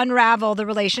that's to unravel the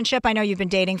relationship. I know you've been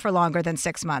dating for longer than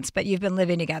 6 months, but you've been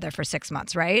living together for 6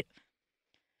 months, right?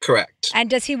 Correct. And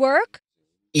does he work?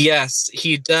 Yes,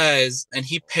 he does. And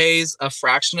he pays a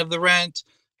fraction of the rent.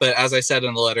 But as I said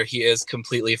in the letter, he is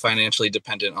completely financially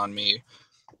dependent on me.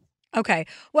 Okay.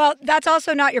 Well, that's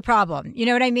also not your problem. You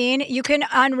know what I mean? You can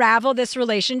unravel this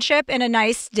relationship in a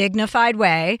nice, dignified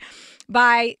way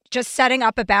by just setting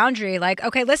up a boundary like,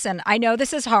 okay, listen, I know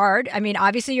this is hard. I mean,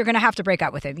 obviously you're going to have to break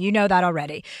up with him. You know that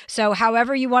already. So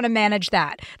however you want to manage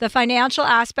that, the financial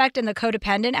aspect and the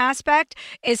codependent aspect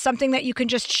is something that you can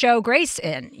just show grace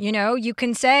in. You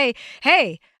can say,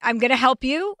 hey, I'm going to help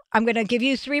you. I'm going to give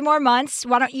you 3 more months.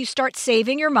 Why don't you start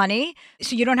saving your money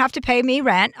so you don't have to pay me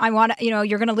rent? I want to,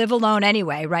 you're going to live alone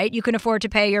anyway, right? You can afford to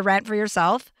pay your rent for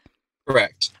yourself.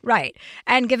 Correct. Right.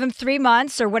 And give him 3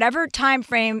 months or whatever time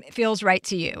frame feels right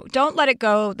to you. Don't let it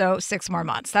go, though, 6 more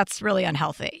months. That's really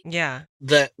unhealthy. Yeah.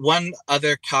 The one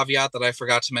other caveat that I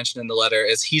forgot to mention in the letter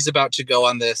is he's about to go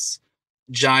on this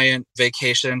giant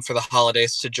vacation for the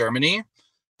holidays to Germany.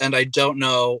 And I don't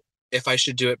know if I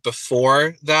should do it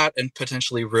before that and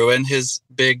potentially ruin his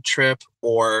big trip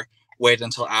or wait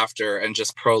until after and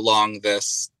just prolong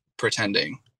this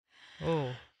pretending. Oh.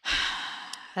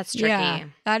 That's tricky. Yeah,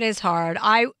 that is hard.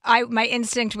 My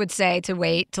instinct would say to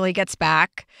wait till he gets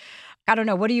back. I don't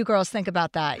know. What do you girls think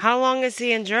about that? How long is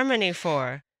he in Germany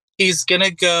for? He's going to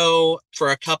go for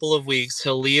a couple of weeks.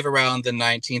 He'll leave around the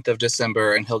 19th of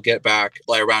December and he'll get back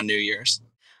around New Year's.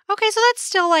 Okay, so that's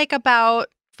still like about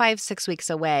 5-6 weeks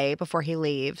away before he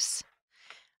leaves.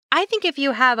 I think if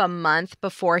you have a month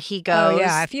before he goes. Oh,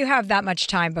 yeah. If you have that much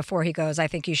time before he goes, I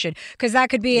think you should, because that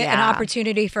could be an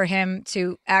opportunity for him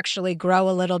to actually grow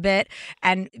a little bit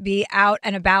and be out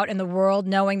and about in the world,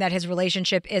 knowing that his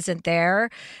relationship isn't there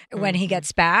when he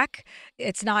gets back.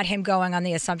 It's not him going on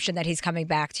the assumption that he's coming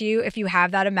back to you. If you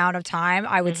have that amount of time,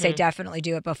 I would say definitely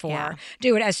do it before. Yeah.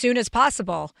 Do it as soon as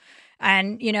possible.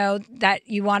 And, that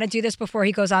you want to do this before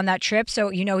he goes on that trip. So,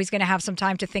 he's going to have some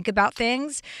time to think about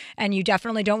things. And you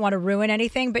definitely don't want to ruin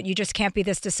anything, but you just can't be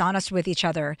this dishonest with each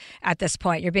other at this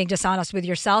point. You're being dishonest with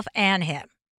yourself and him.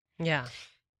 Yeah.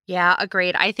 Yeah,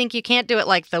 agreed. I think you can't do it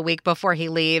like the week before he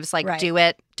leaves. Like, do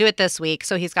it this week.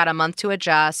 So he's got a month to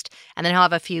adjust. And then he'll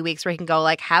have a few weeks where he can go,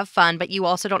 like, have fun. But you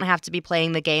also don't have to be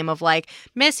playing the game of, like,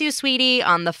 miss you, sweetie,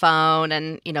 on the phone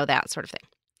and, that sort of thing.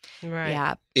 Right.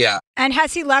 Yeah. Yeah. And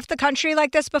has he left the country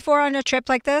like this before on a trip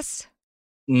like this?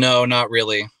 No, not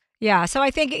really. Yeah. So I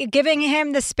think giving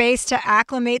him the space to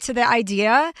acclimate to the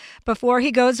idea before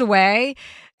he goes away.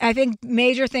 I think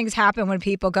major things happen when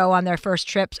people go on their first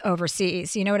trips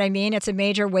overseas. You know what I mean? It's a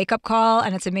major wake-up call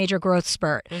and it's a major growth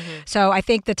spurt. So I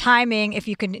think the timing, if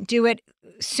you can do it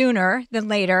sooner than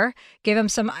later, give him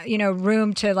some,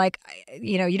 room to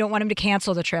you don't want him to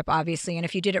cancel the trip, obviously. And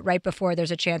if you did it right before,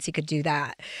 there's a chance he could do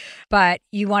that. But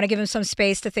you want to give him some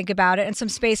space to think about it and some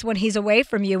space when he's away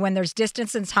from you, when there's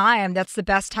distance and time. That's the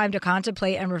best time to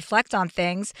contemplate and reflect on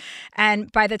things.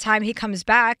 And by the time he comes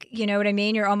back, you know what I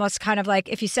mean? You're almost kind of like,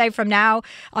 if you say from now,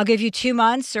 I'll give you 2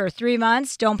 months or 3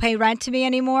 months, don't pay rent to me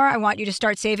anymore. I want you to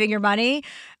start saving your money.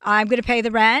 I'm going to pay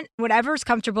the rent, whatever's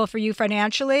comfortable for you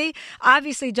financially.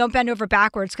 Obviously, don't bend over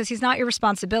backwards because he's not your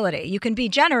responsibility. You can be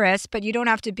generous, but you don't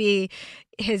have to be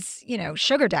his,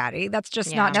 sugar daddy. That's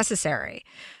just not necessary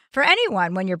for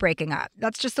anyone when you're breaking up.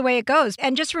 That's just the way it goes.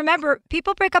 And just remember,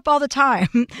 people break up all the time.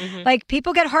 Mm-hmm. Like,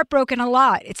 people get heartbroken a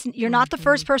lot. You're not the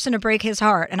first person to break his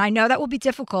heart. And I know that will be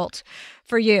difficult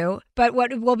for you, but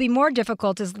what will be more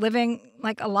difficult is living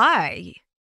like a lie.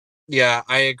 Yeah,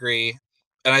 I agree.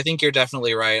 And I think you're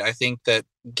definitely right. I think that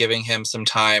giving him some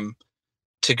time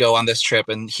to go on this trip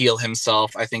and heal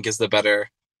himself, I think is the better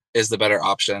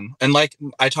option. And like,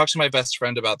 I talked to my best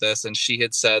friend about this, and she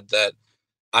had said that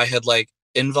I had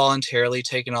involuntarily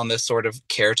taken on this sort of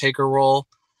caretaker role.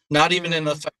 Not even in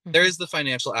there is the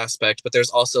financial aspect, but there's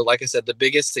also, like I said, the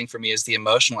biggest thing for me is the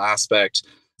emotional aspect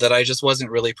that I just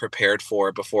wasn't really prepared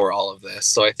for before all of this.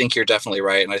 So I think you're definitely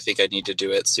right. And I think I need to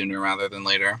do it sooner rather than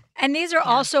later. And these are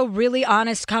also really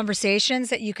honest conversations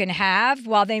that you can have.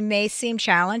 While they may seem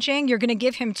challenging, you're going to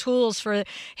give him tools for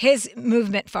his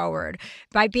movement forward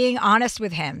by being honest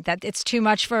with him that it's too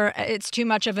much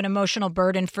of an emotional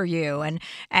burden for you.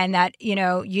 And that,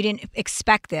 you didn't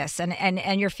expect this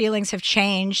and your feelings have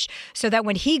changed so that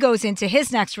when he goes into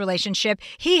his next relationship,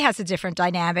 he has a different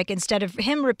dynamic instead of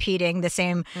him repeating the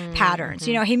same patterns.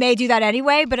 He may do that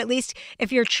anyway, but at least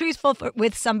if you're truthful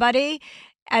with somebody,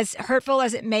 as hurtful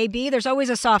as it may be, there's always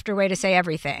a softer way to say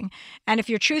everything. And if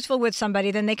you're truthful with somebody,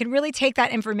 then they can really take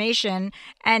that information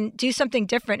and do something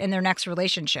different in their next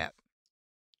relationship.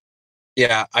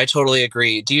 Yeah, I totally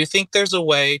agree. Do you think there's a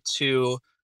way to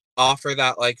offer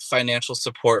that financial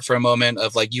support for a moment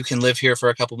of you can live here for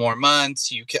a couple more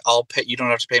months, I'll pay, you don't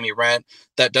have to pay me rent,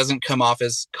 that doesn't come off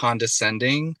as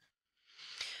condescending?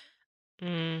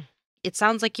 It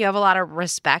sounds like you have a lot of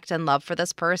respect and love for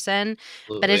this person,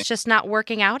 but it's just not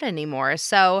working out anymore.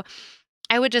 So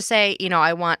I would just say,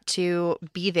 I want to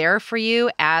be there for you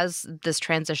as this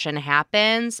transition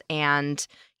happens. And,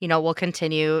 we'll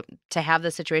continue to have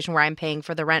the situation where I'm paying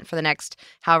for the rent for the next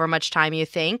however much time you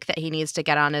think that he needs to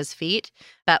get on his feet.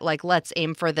 But let's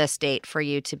aim for this date for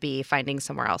you to be finding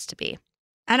somewhere else to be.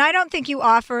 And I don't think you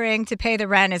offering to pay the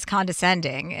rent is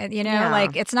condescending.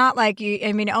 It's not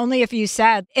only if you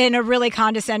said in a really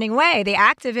condescending way. The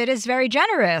act of it is very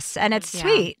generous and it's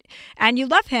sweet. And you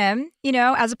love him,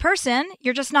 as a person.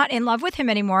 You're just not in love with him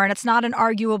anymore. And it's not an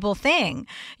arguable thing.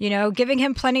 Giving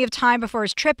him plenty of time before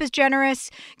his trip is generous.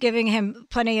 Giving him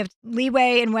plenty of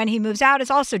leeway and when he moves out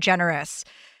is also generous.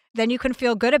 Then you can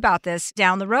feel good about this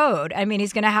down the road.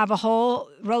 He's going to have a whole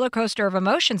roller coaster of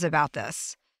emotions about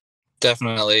this.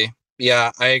 Definitely. Yeah,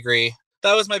 I agree.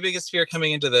 That was my biggest fear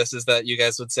coming into this, is that you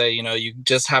guys would say, you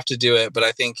just have to do it. But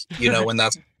I think,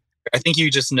 I think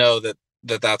you just know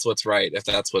that's what's right. If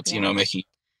that's what's, making.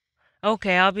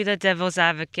 Okay, I'll be the devil's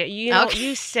advocate.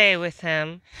 You stay with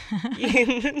him.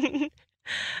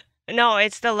 No,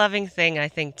 it's the loving thing, I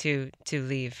think, to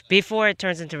leave before it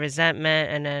turns into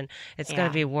resentment, and then it's going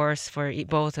to be worse for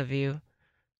both of you.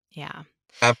 Yeah.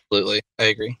 Absolutely. I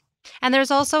agree. And there's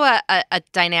also a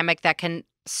dynamic that can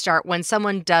start when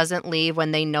someone doesn't leave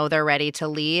when they know they're ready to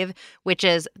leave, which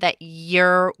is that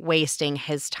you're wasting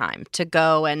his time to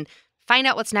go and find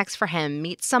out what's next for him,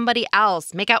 meet somebody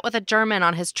else, make out with a German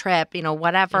on his trip,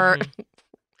 whatever.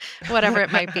 Whatever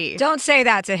it might be. Don't say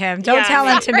that to him. Don't tell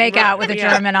him to make out with a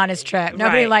German on his trip.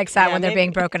 Nobody likes that when they're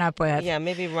being broken up with. Yeah,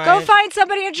 maybe Ryan. Go find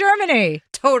somebody in Germany.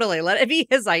 Totally. Let it be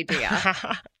his idea.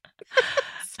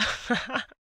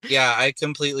 Yeah, I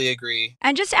completely agree.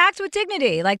 And just act with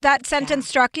dignity. Like that sentence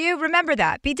struck you. Remember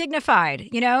that. Be dignified.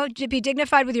 Be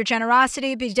dignified with your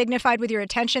generosity. Be dignified with your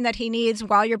attention that he needs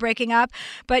while you're breaking up.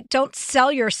 But don't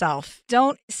sell yourself.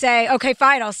 Don't say, okay,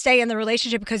 fine, I'll stay in the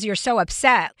relationship because you're so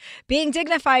upset. Being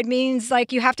dignified means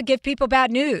you have to give people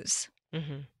bad news.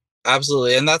 Mm-hmm.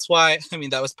 Absolutely. And that's why,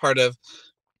 that was part of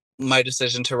my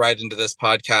decision to write into this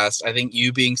podcast. I think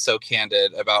you being so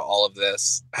candid about all of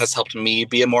this has helped me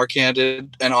be a more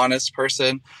candid and honest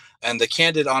person. And the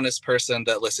candid, honest person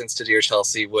that listens to Dear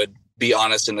Chelsea would be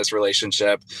honest in this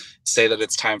relationship, say that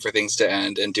it's time for things to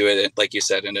end, and do it, like you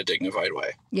said, in a dignified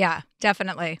way. Yeah,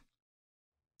 definitely.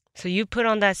 So you put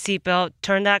on that seatbelt,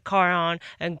 turn that car on,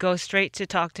 and go straight to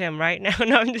talk to him right now.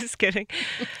 No, I'm just kidding.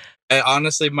 I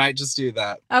honestly might just do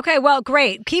that. Okay, well,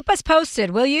 great. Keep us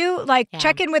posted. Will you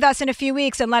check in with us in a few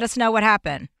weeks and let us know what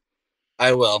happened?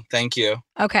 I will. Thank you.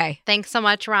 Okay. Thanks so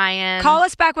much, Ryan. Call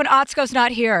us back when Atsuko's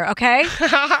not here, okay?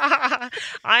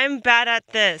 I'm bad at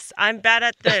this.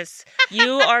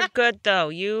 You are good,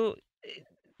 though.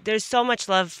 There's so much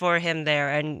love for him there,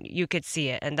 and you could see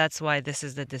it. And that's why this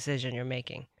is the decision you're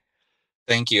making.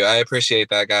 Thank you. I appreciate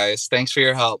that, guys. Thanks for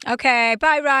your help. Okay.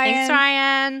 Bye, Ryan. Thanks,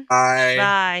 Ryan. Bye.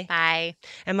 Bye. Bye.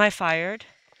 Am I fired?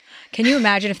 Can you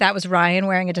imagine if that was Ryan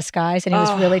wearing a disguise and he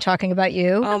was really talking about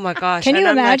you? Oh my gosh! Can you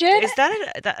imagine? Like, is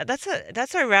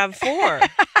that's a RAV4?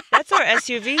 That's our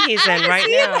SUV he's in right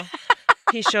now.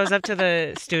 He shows up to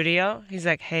the studio. He's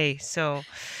like, "Hey, so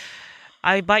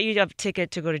I bought you a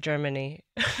ticket to go to Germany."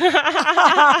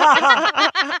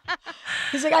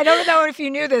 He's like, I don't know if you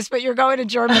knew this, but you're going to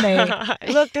Germany.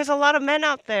 Look, there's a lot of men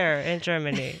out there in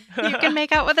Germany. You can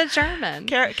make out with a German.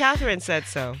 Catherine said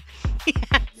so.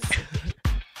 Yes.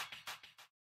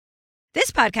 This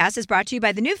podcast is brought to you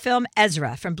by the new film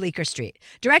Ezra from Bleecker Street,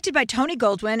 directed by Tony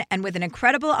Goldwyn and with an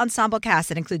incredible ensemble cast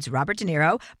that includes Robert De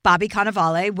Niro, Bobby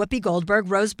Cannavale, Whoopi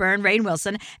Goldberg, Rose Byrne, Rainn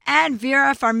Wilson, and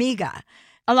Vera Farmiga.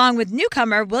 Along with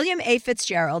newcomer William A.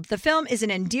 Fitzgerald, the film is an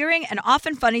endearing and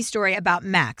often funny story about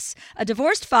Max, a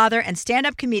divorced father and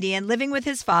stand-up comedian living with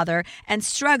his father and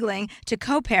struggling to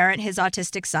co-parent his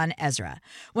autistic son, Ezra.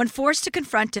 When forced to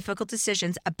confront difficult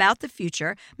decisions about the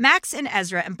future, Max and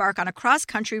Ezra embark on a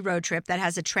cross-country road trip that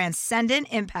has a transcendent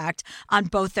impact on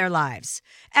both their lives.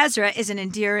 Ezra is an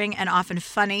endearing and often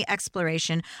funny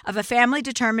exploration of a family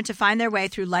determined to find their way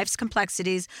through life's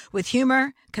complexities with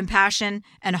humor, compassion,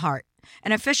 and heart.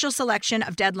 An official selection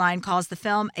of Deadline calls the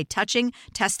film a touching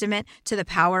testament to the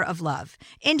power of love.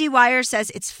 IndieWire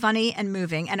says it's funny and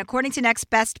moving, and according to Next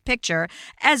Best Picture,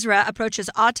 Ezra approaches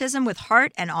autism with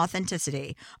heart and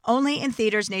authenticity. Only in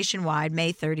theaters nationwide,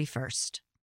 May 31st.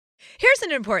 Here's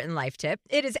an important life tip.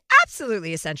 It is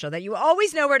absolutely essential that you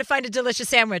always know where to find a delicious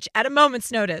sandwich at a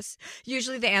moment's notice.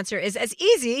 Usually the answer is as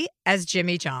easy as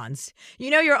Jimmy John's.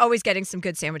 You know you're always getting some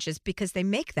good sandwiches because they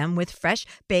make them with fresh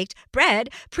baked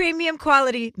bread, premium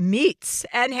quality meats,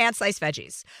 and hand-sliced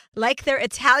veggies. Like their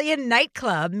Italian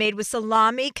nightclub made with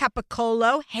salami,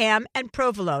 capicola, ham, and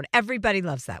provolone. Everybody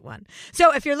loves that one.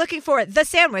 So if you're looking for the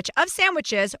sandwich of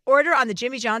sandwiches, order on the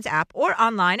Jimmy John's app or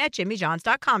online at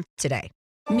jimmyjohns.com today.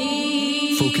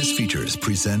 Focus Features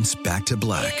presents Back to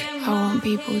Black. I want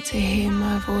people to hear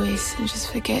my voice and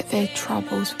just forget their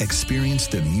troubles. Experience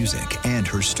the music and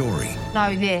her story.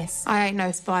 Know this, I ain't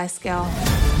no Spice Girl.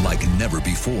 Like never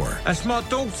before. That's my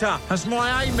daughter. That's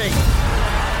my Amy.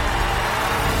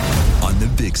 On the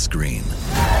big screen.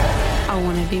 I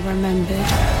want to be remembered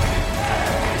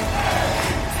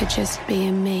for just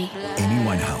being me. Amy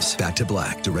Winehouse, Back to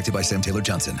Black, directed by Sam Taylor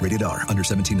Johnson. Rated R, under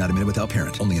 17, not a minute without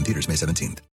parent. Only in theaters May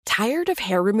 17th. Tired of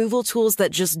hair removal tools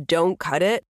that just don't cut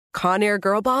it? Conair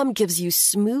Girl Bomb gives you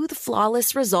smooth,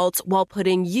 flawless results while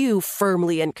putting you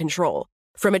firmly in control.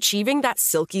 From achieving that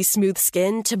silky smooth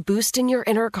skin to boosting your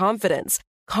inner confidence,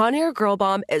 Conair Girl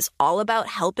Bomb is all about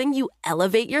helping you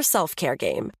elevate your self-care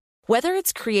game. Whether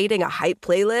it's creating a hype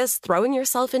playlist, throwing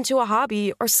yourself into a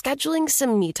hobby, or scheduling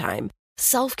some me time,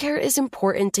 self-care is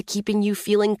important to keeping you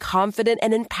feeling confident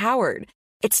and empowered.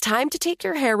 It's time to take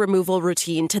your hair removal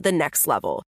routine to the next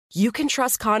level. You can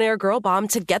trust Conair Girl Bomb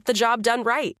to get the job done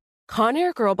right.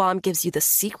 Conair Girl Bomb gives you the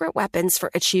secret weapons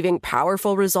for achieving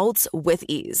powerful results with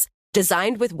ease.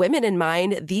 Designed with women in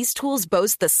mind, these tools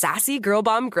boast the sassy Girl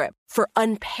Bomb grip for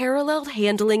unparalleled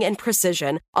handling and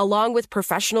precision, along with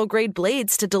professional-grade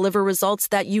blades to deliver results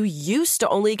that you used to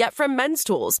only get from men's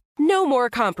tools. No more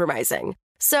compromising.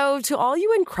 So, to all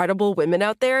you incredible women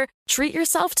out there, treat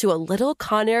yourself to a little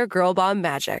Conair Girl Bomb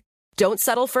magic. Don't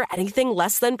settle for anything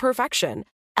less than perfection.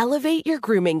 Elevate your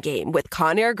grooming game with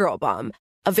Conair Girl Bomb.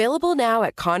 Available now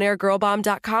at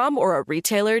ConairGirlBomb.com or a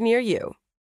retailer near you.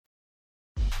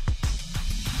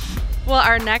 Well,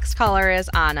 our next caller is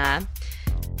Anna.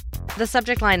 The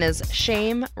subject line is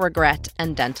shame, regret,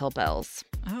 and dental bills.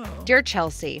 Oh. Dear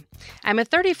Chelsea, I'm a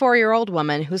 34-year-old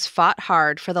woman who's fought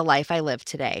hard for the life I live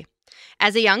today.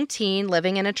 As a young teen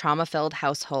living in a trauma-filled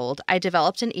household, I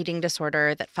developed an eating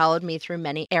disorder that followed me through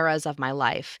many eras of my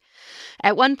life.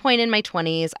 At one point in my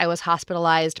 20s, I was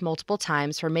hospitalized multiple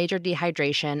times for major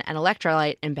dehydration and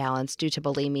electrolyte imbalance due to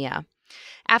bulimia.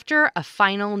 After a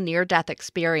final near-death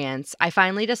experience, I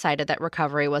finally decided that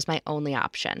recovery was my only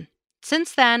option.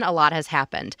 Since then, a lot has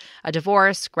happened. A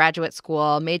divorce, graduate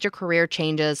school, major career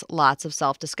changes, lots of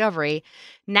self-discovery.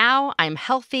 Now I'm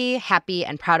healthy, happy,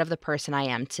 and proud of the person I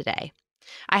am today.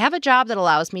 I have a job that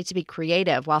allows me to be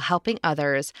creative while helping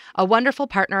others, a wonderful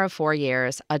partner of 4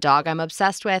 years, a dog I'm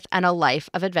obsessed with, and a life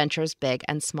of adventures big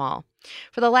and small.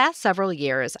 For the last several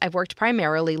years, I've worked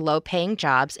primarily low-paying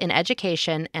jobs in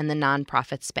education and the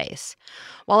nonprofit space.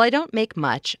 While I don't make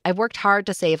much, I've worked hard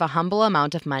to save a humble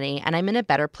amount of money, and I'm in a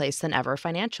better place than ever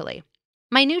financially.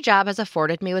 My new job has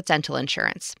afforded me with dental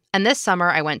insurance, and this summer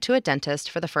I went to a dentist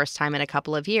for the first time in a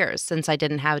couple of years since I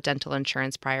didn't have dental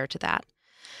insurance prior to that.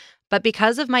 but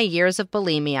because of my years of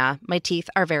bulimia, my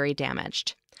teeth are very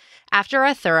damaged. After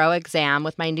a thorough exam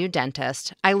with my new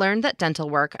dentist, I learned that dental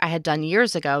work I had done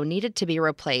years ago needed to be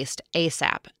replaced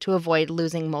ASAP to avoid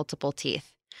losing multiple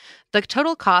teeth. The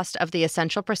total cost of the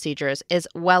essential procedures is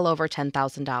well over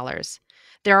 $10,000.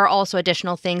 There are also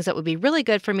additional things that would be really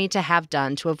good for me to have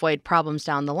done to avoid problems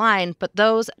down the line, but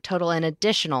those total an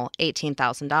additional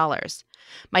 $18,000.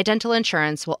 My dental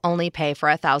insurance will only pay for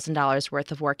 $1,000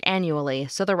 worth of work annually,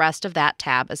 so the rest of that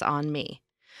tab is on me.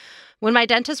 When my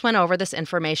dentist went over this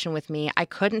information with me, I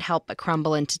couldn't help but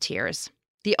crumble into tears.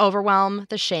 The overwhelm,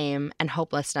 the shame, and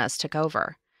hopelessness took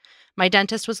over. My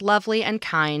dentist was lovely and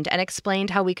kind and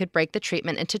explained how we could break the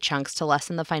treatment into chunks to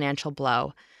lessen the financial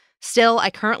blow. Still,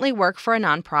 I currently work for a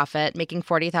nonprofit making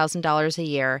 $40,000 a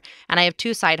year, and I have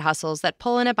 2 side hustles that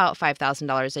pull in about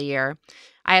 $5,000 a year.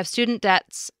 I have student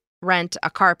debts, rent, a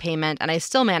car payment, and I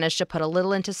still manage to put a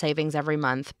little into savings every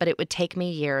month, but it would take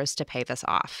me years to pay this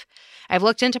off. I've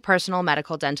looked into personal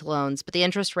medical dental loans, but the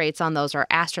interest rates on those are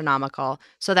astronomical,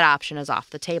 so that option is off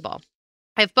the table.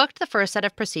 I've booked the first set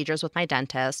of procedures with my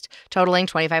dentist, totaling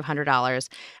 $2,500,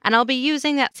 and I'll be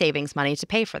using that savings money to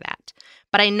pay for that.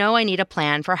 But I know I need a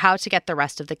plan for how to get the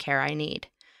rest of the care I need.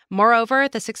 Moreover,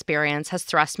 this experience has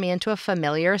thrust me into a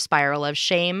familiar spiral of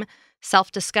shame,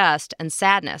 self-disgust, and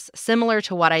sadness, similar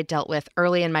to what I dealt with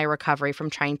early in my recovery from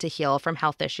trying to heal from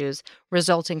health issues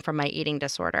resulting from my eating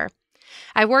disorder.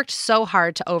 I worked so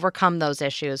hard to overcome those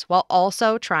issues while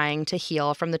also trying to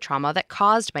heal from the trauma that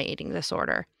caused my eating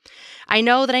disorder. I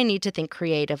know that I need to think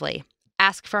creatively,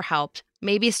 ask for help,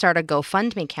 maybe start a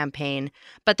GoFundMe campaign,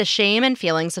 but the shame and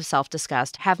feelings of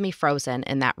self-disgust have me frozen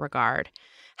in that regard.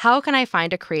 How can I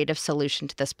find a creative solution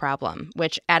to this problem,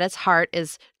 which at its heart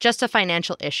is just a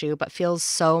financial issue but feels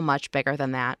so much bigger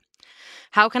than that?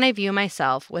 How can I view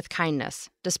myself with kindness,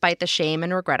 despite the shame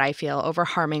and regret I feel over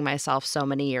harming myself so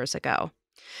many years ago?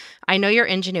 I know your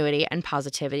ingenuity and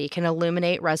positivity can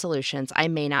illuminate resolutions I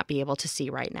may not be able to see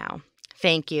right now.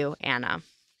 Thank you, Anna.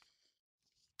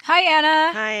 Hi,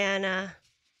 Anna. Hi, Anna.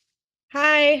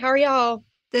 Hi, how are y'all?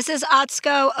 This is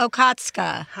Atsuko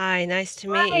Okatsuka. Hi, nice to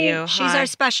meet you. She's our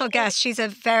special guest. She's a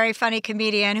very funny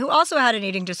comedian who also had an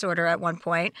eating disorder at one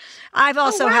point. I've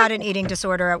also had an eating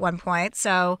disorder at one point.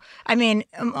 So, I mean,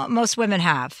 most women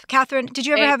have. Catherine, did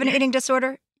you ever have an eating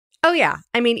disorder? Oh, yeah.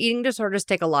 I mean, eating disorders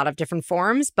take a lot of different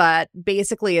forms, but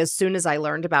basically, as soon as I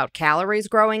learned about calories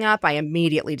growing up, I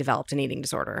immediately developed an eating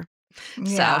disorder.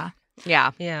 Yeah. So,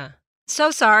 yeah. Yeah. So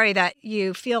sorry that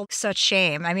you feel such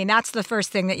shame. I mean, that's the first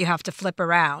thing that you have to flip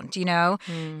around, you know?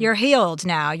 You're healed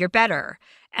now. You're better.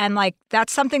 And like,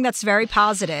 that's something that's very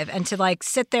positive. And to like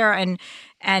sit there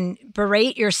and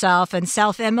berate yourself and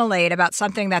self-immolate about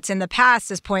something that's in the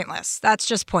past is pointless. That's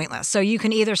just pointless. So you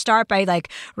can either start by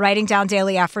like writing down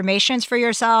daily affirmations for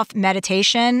yourself.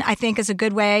 Meditation, I think, is a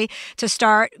good way to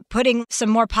start putting some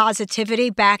more positivity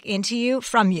back into you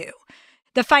from you.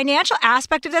 The financial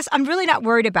aspect of this, I'm really not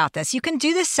worried about this. You can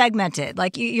do this segmented.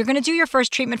 Like you're going to do your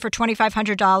first treatment for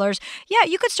 $2,500. Yeah,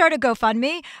 you could start a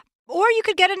GoFundMe, or you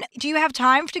could do you have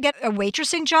time to get a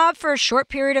waitressing job for a short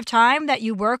period of time that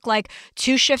you work like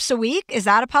 2 shifts a week? Is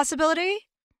that a possibility?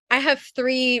 I have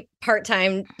 3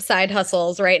 part-time side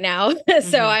hustles right now.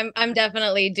 So I'm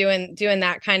definitely doing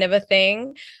that kind of a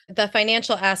thing. The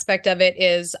financial aspect of it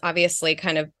is obviously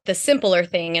kind of the simpler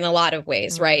thing in a lot of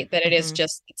ways, right? That it is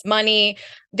just, it's money.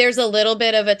 There's a little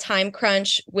bit of a time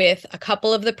crunch with a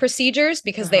couple of the procedures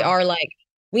because they are like,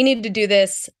 we need to do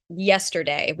this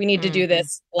yesterday. We need to do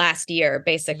this last year,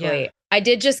 basically. Yeah. I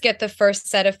did just get the first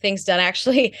set of things done. I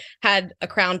actually had a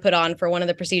crown put on for one of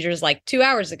the procedures like 2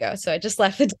 hours ago. So I just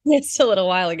left the dentist a little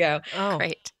while ago. Oh,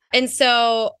 great. And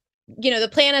so, you know, the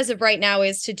plan as of right now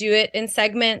is to do it in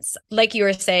segments. Like you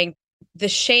were saying, the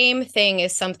shame thing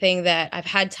is something that I've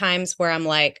had times where I'm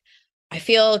like, I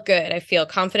feel good. I feel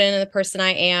confident in the person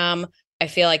I am. I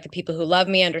feel like the people who love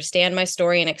me understand my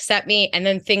story and accept me. And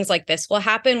then things like this will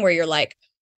happen where you're like,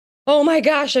 oh my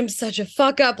gosh, I'm such a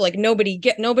fuck up. Like nobody's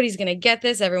going to get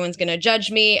this. Everyone's going to judge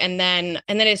me. And then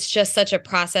it's just such a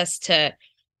process to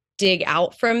dig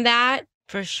out from that.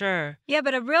 For sure. Yeah,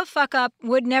 but a real fuck up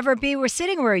would never be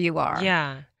sitting where you are.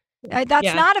 Yeah.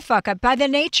 That's not a fuck up. By the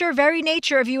very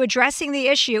nature of you addressing the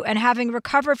issue and having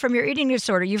recovered from your eating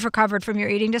disorder, you've recovered from your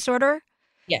eating disorder?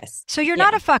 Yes. So you're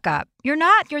not a fuck up. You're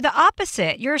not. You're the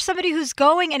opposite. You're somebody who's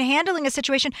going and handling a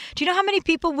situation. Do you know how many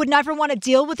people would never want to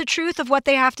deal with the truth of what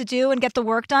they have to do and get the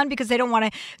work done because they don't want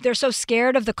to, they're so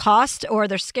scared of the cost, or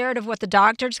they're scared of what the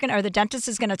doctor's going to, or the dentist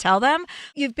is going to tell them?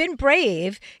 You've been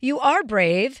brave. You are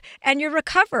brave, and you're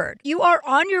recovered. You are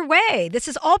on your way. This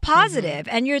is all positive,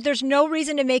 and there's no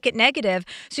reason to make it negative.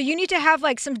 So you need to have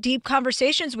like some deep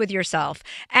conversations with yourself,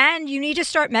 and you need to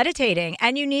start meditating,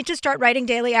 and you need to start writing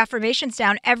daily affirmations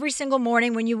down every single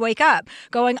morning when you wake up,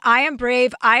 going, I am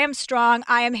brave, I am strong,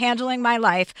 I am handling my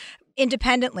life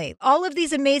independently. All of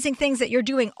these amazing things that you're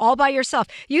doing all by yourself.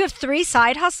 You have 3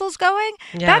 side hustles going?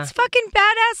 Yeah. That's fucking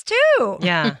badass too.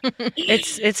 Yeah.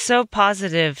 It's so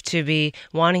positive to be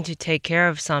wanting to take care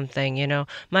of something, you know.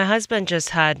 My husband just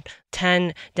had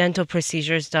 10 dental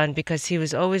procedures done because he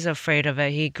was always afraid of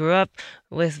it. He grew up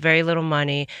with very little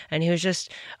money, and he was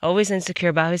just always insecure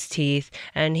about his teeth.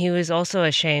 And he was also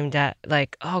ashamed that,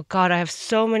 like, oh God, I have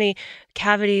so many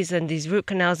cavities and these root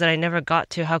canals that I never got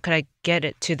to. How could I get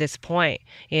it to this point,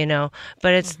 you know?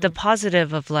 But it's the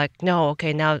positive of like, no,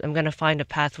 okay, now I'm going to find a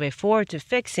pathway forward to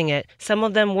fixing it. Some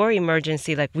of them were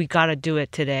emergency, like we got to do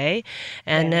it today.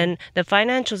 And then the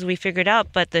financials we figured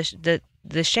out, but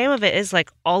the shame of it is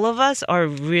like all of us are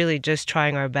really just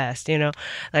trying our best, you know?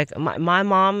 Like my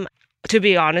mom, to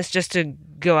be honest, just to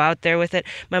go out there with it,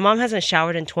 my mom hasn't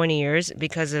showered in 20 years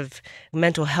because of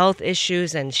mental health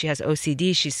issues, and she has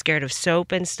OCD. She's scared of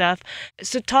soap and stuff.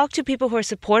 So talk to people who are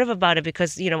supportive about it,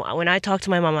 because, you know, when I talk to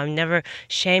my mom, I'm never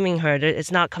shaming her.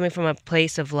 It's not coming from a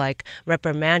place of like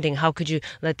reprimanding. How could you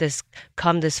let this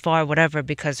come this far, whatever,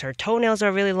 because her toenails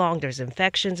are really long. There's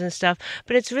infections and stuff.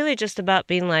 But it's really just about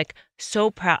being like so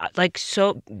proud,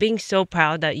 being so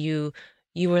proud that you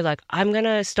were like, I'm going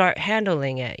to start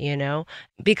handling it, you know,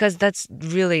 because that's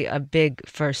really a big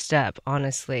first step,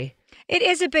 honestly. It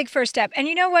is a big first step. And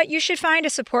you know what? You should find a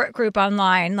support group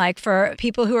online, like for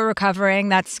people who are recovering.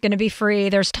 That's going to be free.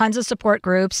 There's tons of support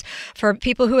groups for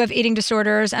people who have eating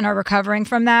disorders and are recovering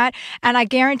from that. And I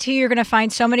guarantee you're going to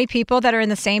find so many people that are in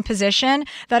the same position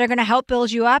that are going to help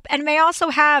build you up, and may also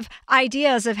have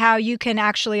ideas of how you can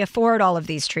actually afford all of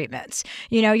these treatments.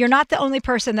 You know, you're not the only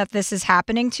person that this is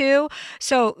happening to.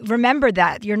 So remember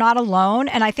that you're not alone.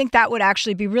 And I think that would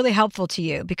actually be really helpful to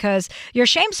you, because your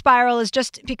shame spiral is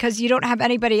just because you don't have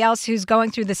anybody else who's going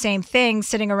through the same thing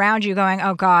sitting around you going,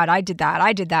 oh God, I did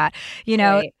that, you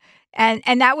know. Right.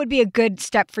 And that would be a good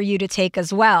step for you to take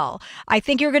as well. I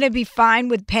think you're going to be fine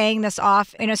with paying this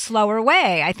off in a slower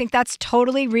way. I think that's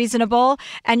totally reasonable,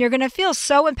 and you're going to feel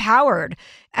so empowered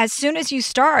as soon as you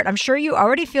start. I'm sure you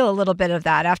already feel a little bit of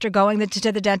that after going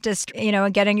to the dentist, you know,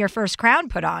 and getting your first crown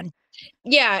put on.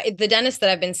 Yeah, the dentist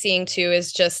that I've been seeing too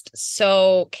is just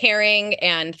so caring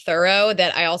and thorough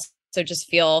that I also just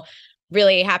feel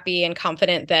really happy and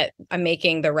confident that I'm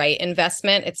making the right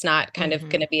investment. It's not kind of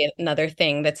going to be another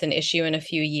thing that's an issue in a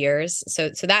few years. So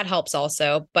that helps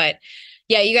also. But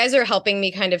yeah, you guys are helping me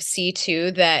kind of see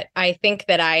too that I think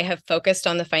that I have focused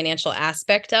on the financial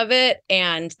aspect of it.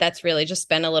 And that's really just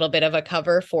been a little bit of a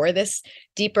cover for this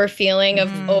deeper feeling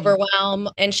of overwhelm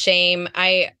and shame.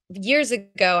 Years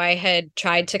ago, I had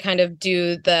tried to kind of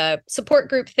do the support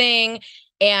group thing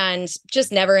and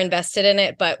just never invested in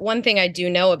it. But one thing I do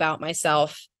know about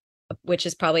myself, which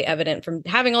is probably evident from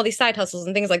having all these side hustles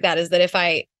and things like that, is that if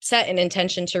I set an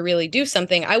intention to really do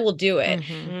something, I will do it.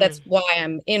 That's why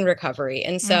I'm in recovery.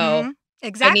 And so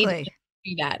exactly. I need to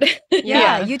do that.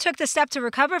 Yeah, you took the step to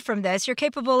recover from this. You're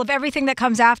capable of everything that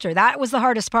comes after. That was the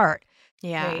hardest part.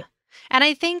 Yeah. Right. And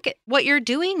I think what you're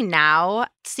doing now,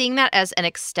 seeing that as an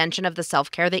extension of the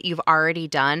self-care that you've already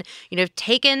done, you know,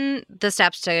 taken the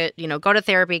steps to, you know, go to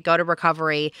therapy, go to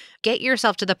recovery, get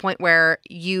yourself to the point where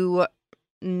you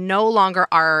no longer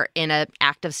are in an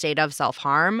active state of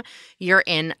self-harm. You're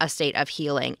in a state of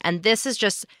healing. And this is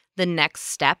just the next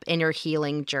step in your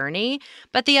healing journey.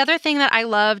 But the other thing that I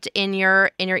loved in your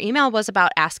email was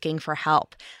about asking for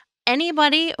help.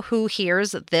 Anybody who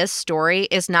hears this story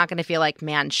is not going to feel like,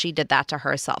 man, she did that to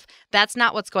herself. That's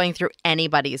not what's going through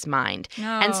anybody's mind.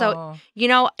 No. And so, you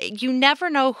know, you never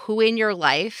know who in your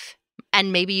life,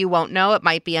 and maybe you won't know, it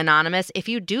might be anonymous. If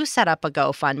you do set up a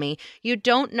GoFundMe, you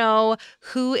don't know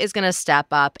who is going to step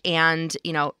up and,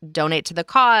 you know, donate to the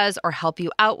cause or help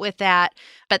you out with that.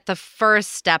 But the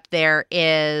first step there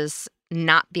is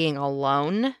not being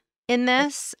alone in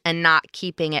this and not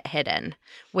keeping it hidden,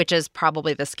 which is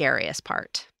probably the scariest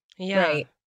part. Yeah. Right.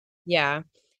 Yeah.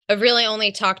 I've really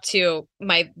only talked to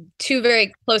my two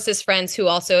very closest friends who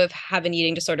also have an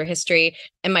eating disorder history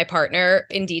and my partner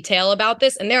in detail about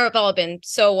this. And they've all been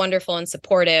so wonderful and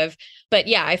supportive. But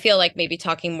yeah, I feel like maybe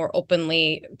talking more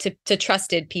openly to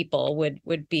trusted people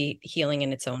would be healing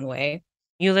in its own way.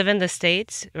 You live in the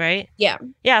States, right? Yeah.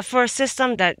 Yeah, for a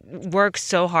system that works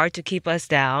so hard to keep us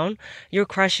down, you're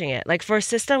crushing it. Like for a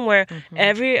system where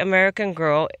every American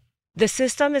girl, the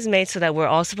system is made so that we're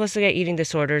all supposed to get eating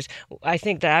disorders. I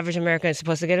think the average American is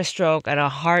supposed to get a stroke and a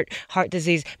heart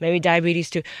disease, maybe diabetes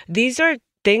too. These are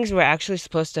things we're actually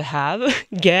supposed to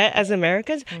get as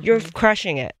Americans. You're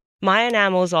crushing it. My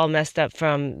enamel's all messed up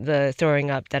from the throwing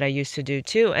up that I used to do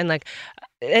too.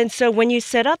 And so when you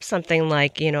set up something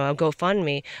like, a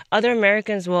GoFundMe, other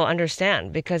Americans will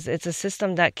understand because it's a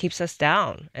system that keeps us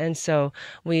down. And so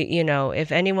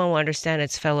if anyone will understand,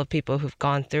 it's fellow people who've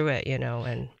gone through it,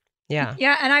 and yeah.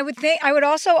 Yeah. And I would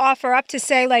also offer up to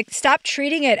say, stop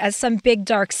treating it as some big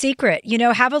dark secret,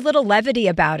 have a little levity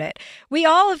about it. We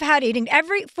all have had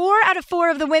 4 out of 4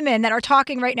 of the women that are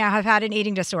talking right now have had an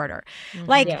eating disorder.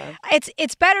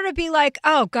 It's better to be like,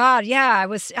 oh God, yeah, I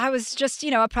was just,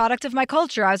 a product of my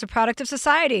culture. I was a product of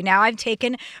society. Now I've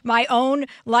taken my own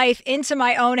life into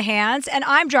my own hands and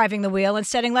I'm driving the wheel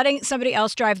instead of letting somebody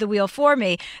else drive the wheel for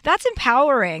me. That's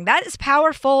empowering. That is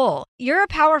powerful. You're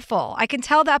powerful. I can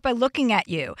tell that by looking at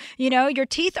you. Your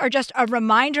teeth are just a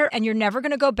reminder and you're never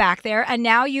going to go back there. And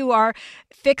now you are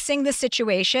fixing the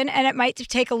situation and it might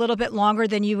take a little bit longer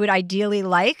than you would ideally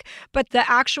like. But the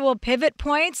actual pivot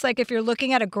points, like if you're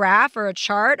looking at a graph or a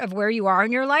chart of where you are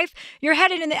in your life, you're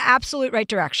headed in the absolute right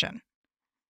direction.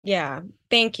 Yeah.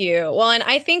 Thank you. Well, and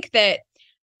I think that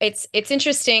it's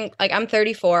interesting. Like I'm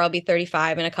 34, I'll be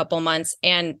 35 in a couple months.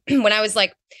 And when I was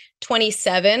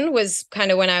 27 was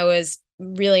kind of when I was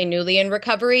really newly in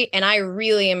recovery. And I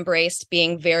really embraced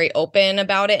being very open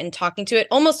about it and talking to it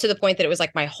almost to the point that it was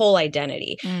my whole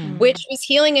identity, which was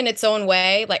healing in its own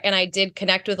way. And I did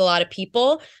connect with a lot of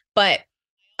people, but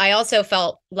I also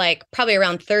felt like probably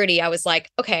around 30, I was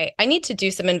like, okay, I need to do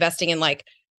some investing in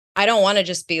I don't want to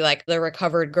just be the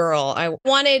recovered girl. I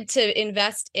wanted to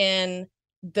invest in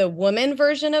the woman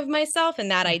version of myself and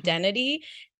that identity.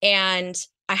 And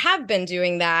I have been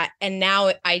doing that. And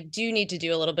now I do need to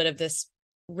do a little bit of this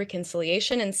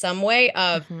reconciliation in some way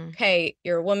of, hey,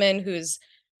 you're a woman who's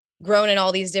grown in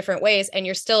all these different ways and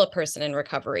you're still a person in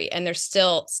recovery and there's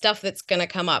still stuff that's going to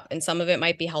come up and some of it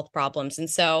might be health problems. And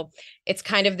so it's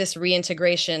kind of this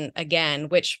reintegration again,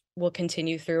 which will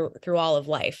continue through all of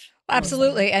life.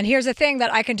 Absolutely. And here's the thing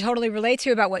that I can totally relate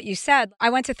to about what you said. I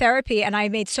went to therapy and I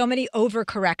made so many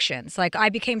overcorrections. I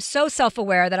became so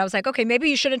self-aware that I was like, okay, maybe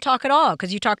you shouldn't talk at all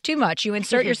because you talk too much. You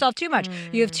insert yourself too much.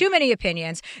 You have too many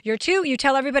opinions. You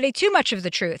tell everybody too much of the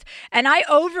truth. And I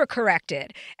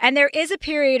overcorrected. And there is a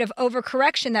period of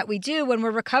overcorrection that we do when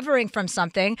we're recovering from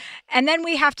something. And then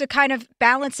we have to kind of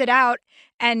balance it out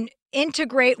and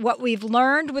integrate what we've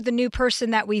learned with the new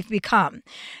person that we've become.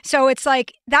 So it's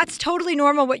that's totally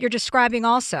normal what you're describing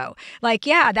also.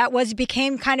 That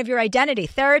became kind of your identity.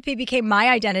 Therapy became my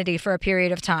identity for a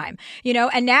period of time,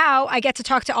 and now I get to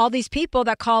talk to all these people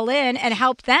that call in and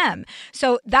help them.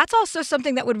 So that's also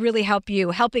something that would really help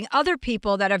you, helping other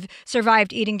people that have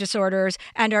survived eating disorders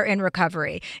and are in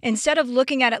recovery. Instead of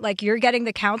looking at it like you're getting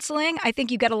the counseling, I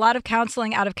think you get a lot of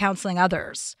counseling out of counseling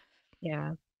others.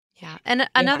 Yeah. Yeah. And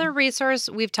another resource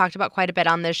we've talked about quite a bit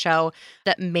on this show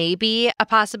that may be a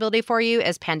possibility for you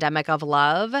is Pandemic of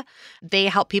Love. They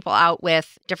help people out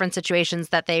with different situations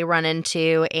that they run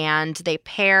into, and they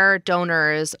pair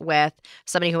donors with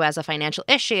somebody who has a financial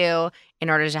issue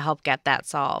in order to help get that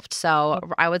solved. So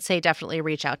I would say definitely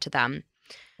reach out to them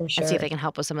and see if they can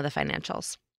help with some of the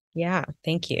financials. Yeah.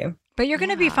 Thank you. But you're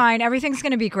going to be fine. Everything's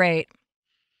going to be great.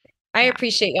 I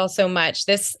appreciate y'all so much.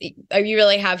 You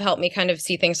really have helped me kind of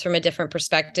see things from a different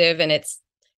perspective, and it's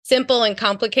simple and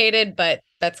complicated, but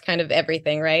that's kind of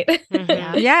everything, right?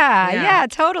 Yeah,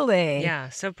 totally. Yeah,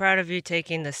 so proud of you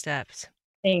taking the steps.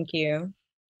 Thank you.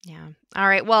 Yeah. All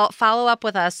right. Well, follow up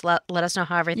with us. Let us know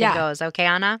how everything goes. Okay,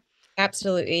 Anna?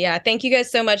 Absolutely. Yeah. Thank you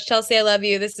guys so much. Chelsea, I love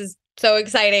you. This is so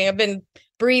exciting. I've been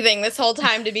breathing this whole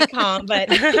time to be calm, but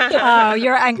oh,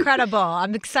 you're incredible.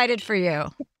 I'm excited for you.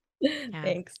 Yeah.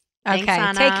 Thanks. Okay,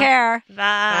 Thanks, Anna. Take care.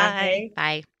 Bye.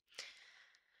 Bye.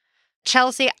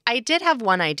 Chelsea, I did have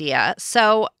one idea.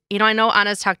 So, I know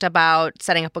Anna's talked about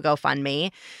setting up a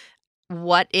GoFundMe.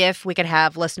 What if we could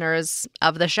have listeners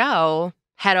of the show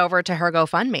head over to her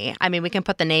GoFundMe. I mean, we can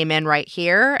put the name in right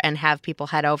here and have people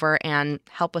head over and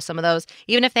help with some of those,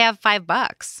 even if they have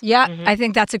 $5. Yeah, I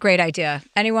think that's a great idea.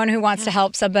 Anyone who wants to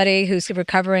help somebody who's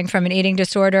recovering from an eating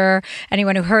disorder,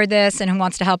 anyone who heard this and who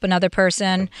wants to help another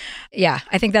person. Yeah,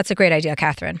 I think that's a great idea,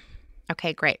 Catherine.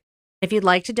 Okay, great. If you'd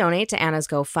like to donate to Anna's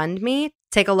GoFundMe,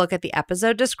 take a look at the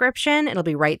episode description. It'll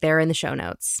be right there in the show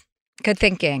notes. Good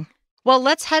thinking. Well,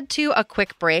 let's head to a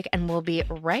quick break and we'll be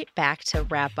right back to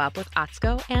wrap up with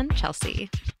Atsuko and Chelsea.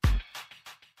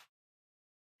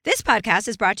 This podcast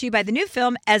is brought to you by the new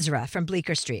film Ezra from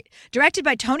Bleecker Street, directed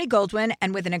by Tony Goldwyn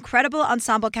and with an incredible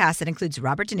ensemble cast that includes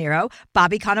Robert De Niro,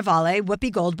 Bobby Cannavale,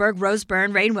 Whoopi Goldberg, Rose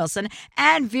Byrne, Rainn Wilson,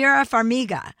 and Vera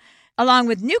Farmiga. Along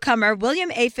with newcomer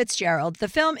William A. Fitzgerald, the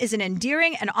film is an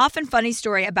endearing and often funny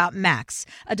story about Max,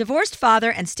 a divorced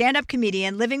father and stand-up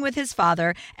comedian living with his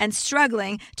father and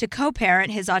struggling to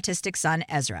co-parent his autistic son,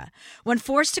 Ezra. When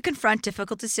forced to confront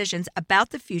difficult decisions about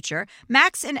the future,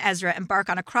 Max and Ezra embark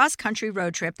on a cross-country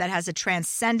road trip that has a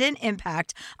transcendent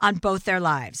impact on both their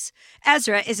lives.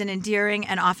 Ezra is an endearing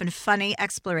and often funny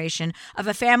exploration of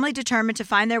a family determined to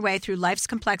find their way through life's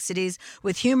complexities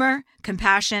with humor,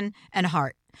 compassion, and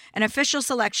heart. An official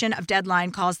selection of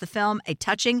Deadline calls the film a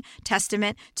touching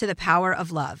testament to the power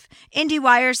of love.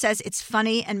 IndieWire says it's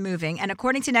funny and moving, and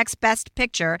according to Next Best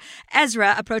Picture,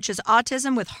 Ezra approaches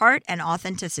autism with heart and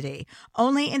authenticity.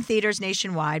 Only in theaters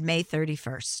nationwide, May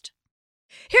 31st.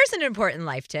 Here's an important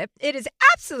life tip. It is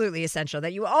absolutely essential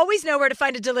that you always know where to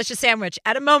find a delicious sandwich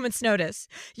at a moment's notice.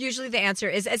 Usually the answer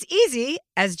is as easy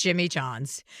as Jimmy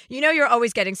John's. You know you're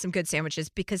always getting some good sandwiches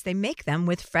because they make them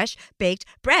with fresh baked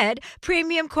bread,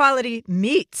 premium quality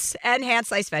meats, and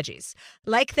hand-sliced veggies.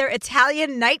 Like their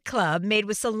Italian nightclub made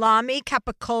with salami,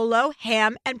 capicola,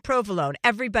 ham, and provolone.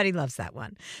 Everybody loves that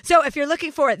one. So if you're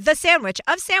looking for the sandwich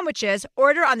of sandwiches,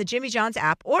 order on the Jimmy John's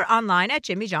app or online at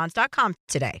jimmyjohns.com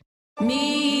today.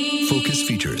 Focus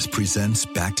Features presents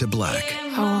Back to Black.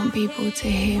 I want people to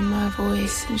hear my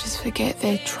voice and just forget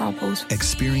their troubles.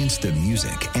 Experience the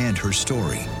music and her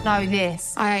story. Know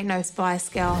this, I ain't no Spice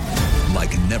Girl.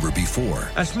 Like never before.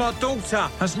 That's my daughter.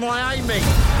 That's my Amy.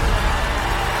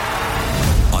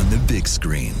 On the big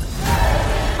screen.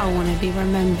 I want to be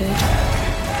remembered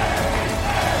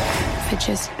for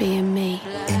just being me.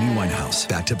 Amy Winehouse,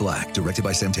 Back to Black, directed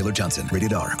by Sam Taylor Johnson.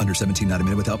 Rated R, under 17, not a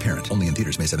minute without parent. Only in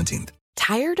theaters May 17th.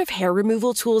 Tired of hair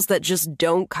removal tools that just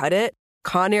don't cut it?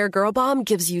 Conair Girl Bomb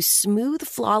gives you smooth,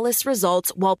 flawless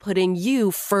results while putting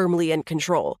you firmly in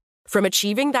control. From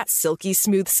achieving that silky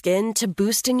smooth skin to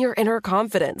boosting your inner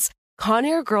confidence,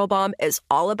 Conair Girl Bomb is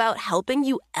all about helping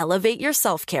you elevate your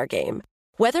self-care game.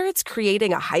 Whether it's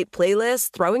creating a hype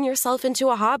playlist, throwing yourself into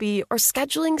a hobby, or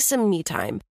scheduling some me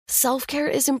time, self-care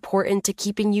is important to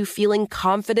keeping you feeling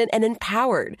confident and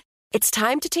empowered. It's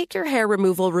time to take your hair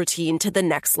removal routine to the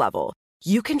next level.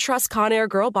 You can trust Conair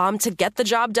Girl Bomb to get the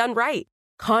job done right.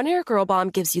 Conair Girl Bomb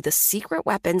gives you the secret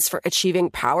weapons for achieving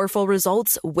powerful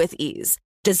results with ease.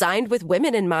 Designed with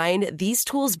women in mind, these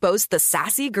tools boast the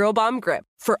sassy Girl Bomb grip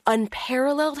for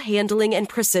unparalleled handling and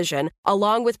precision,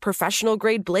 along with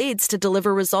professional-grade blades to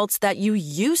deliver results that you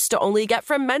used to only get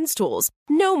from men's tools.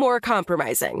 No more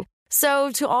compromising.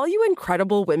 So, to all you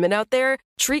incredible women out there,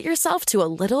 treat yourself to a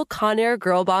little Conair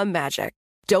Girl Bomb magic.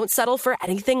 Don't settle for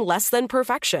anything less than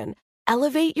perfection.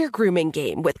 Elevate your grooming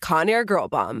game with Conair Girl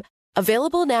Bomb.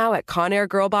 Available now at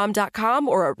ConairGirlBomb.com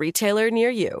or a retailer near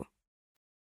you.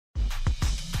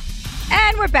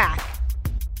 And we're back.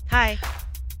 Hi.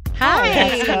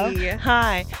 Hi.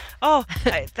 Hi. Oh,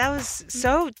 that was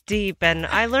so deep, and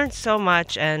I learned so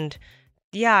much, and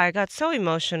yeah, I got so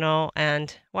emotional,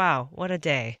 and wow, what a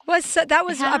day. That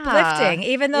was uplifting.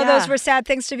 Even though those were sad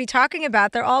things to be talking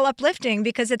about, they're all uplifting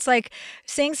because it's like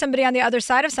seeing somebody on the other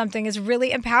side of something is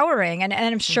really empowering. And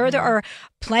I'm sure there are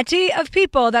plenty of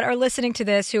people that are listening to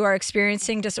this who are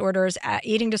experiencing disorders,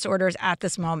 eating disorders at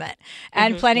this moment.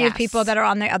 And plenty of people that are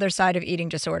on the other side of eating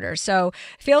disorders. So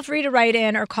feel free to write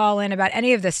in or call in about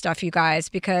any of this stuff, you guys,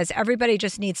 because everybody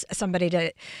just needs somebody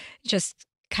to just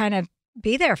kind of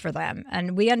be there for them.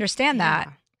 And we understand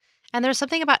that. And there's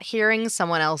something about hearing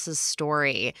someone else's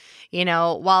story. You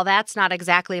know, while that's not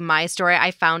exactly my story,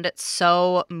 I found it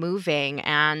so moving,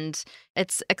 and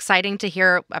it's exciting to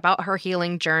hear about her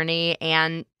healing journey,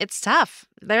 and it's tough.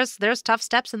 There's tough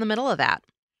steps in the middle of that.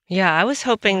 Yeah, I was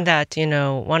hoping that,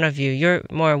 one of you, you're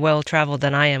more well-traveled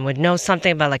than I am, would know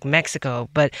something about, like, Mexico.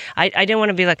 But I didn't want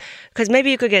to be like, because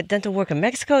maybe you could get dental work in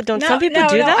Mexico. Don't some people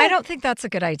do that? I don't think that's a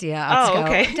good idea. Atsuko. Oh,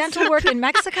 okay. Dental work in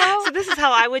Mexico? So this is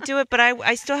how I would do it, but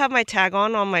I still have my tag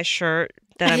on my shirt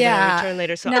that I'm going to return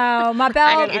later. So no,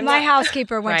 my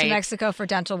housekeeper went to Mexico for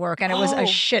dental work, and it was a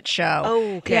shit show.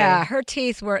 Oh, okay. Yeah, her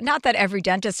teeth were, not that every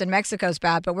dentist in Mexico is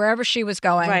bad, but wherever she was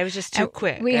going. Right, it was just too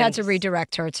quick. We had to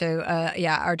redirect her to,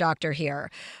 our doctor here.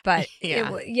 But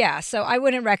so I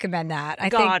wouldn't recommend that. I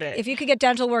think if you could get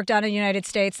dental work done in the United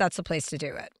States, that's the place to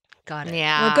do it. Got it.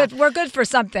 Yeah. We're good for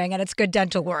something, and it's good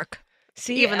dental work.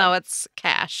 See, even though it's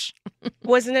cash.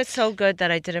 Wasn't it so good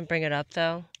that I didn't bring it up,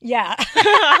 though? Yeah.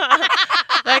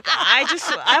 Like,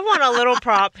 I want a little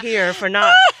prop here for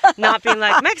not being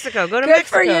like, Mexico, go to Mexico. Good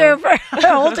for you for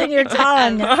holding your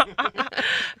tongue.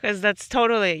 Because that's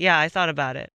totally, I thought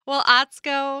about it. Well,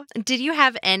 Atsuko, did you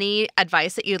have any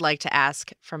advice that you'd like to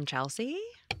ask from Chelsea?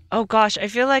 Oh, gosh. I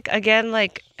feel like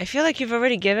you've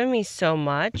already given me so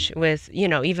much with,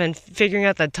 even figuring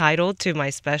out the title to my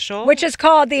special. Which is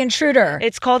called The Intruder.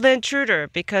 It's called The Intruder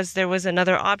because there was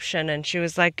another option. And she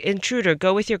was like, Intruder,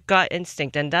 go with your gut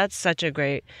instinct. And that's such a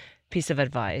great piece of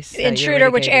advice. Intruder,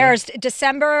 which airs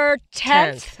December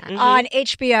 10th on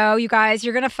HBO. You guys,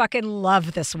 you're going to fucking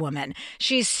love this woman.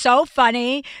 She's so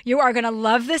funny. You are going to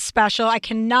love this special. I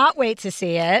cannot wait to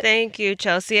see it. Thank you,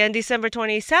 Chelsea. And December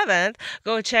 27th,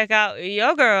 go check out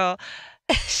your girl,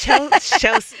 Chelsea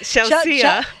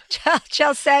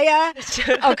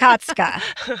Okatsuka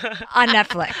on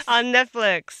Netflix. On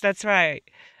Netflix, that's right.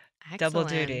 Excellent. Double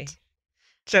duty.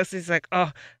 Chelsea's like,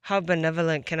 oh, how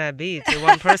benevolent can I be to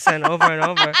one person over and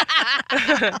over?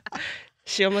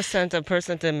 She almost sent a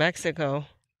person to Mexico.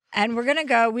 And we're going to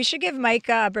go. We should give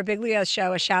Micah Birbiglia's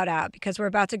show a shout out because we're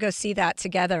about to go see that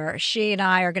together. She and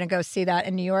I are going to go see that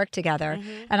in New York together.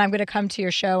 And I'm going to come to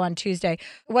your show on Tuesday.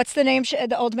 What's the name?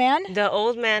 The Old Man? The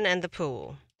Old Man and the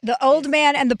Pool. The Old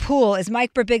Man and the Pool is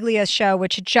Mike Birbiglia's show,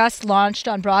 which just launched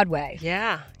on Broadway.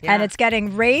 Yeah. And it's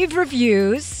getting rave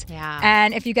reviews. Yeah.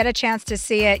 And if you get a chance to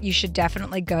see it, you should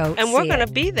definitely go and we're going to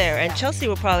be there. And Chelsea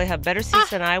will probably have better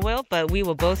seats than I will, but we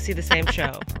will both see the same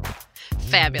show.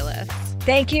 Fabulous.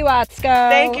 Thank you, Atsuko.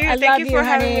 Thank you. Thank you for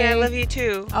honey. having me. I love you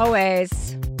too.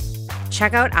 Always.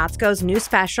 Check out Atsuko's new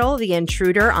special, The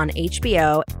Intruder, on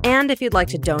HBO. And if you'd like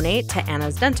to donate to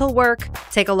Anna's dental work,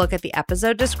 take a look at the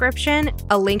episode description.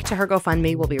 A link to her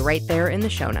GoFundMe will be right there in the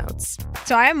show notes.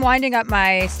 So I am winding up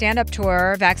my stand-up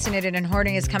tour. Vaccinated and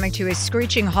Horny is coming to a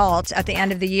screeching halt at the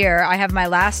end of the year. I have my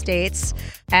last dates,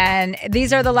 and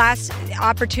these are the last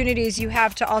opportunities you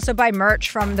have to also buy merch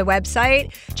from the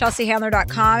website,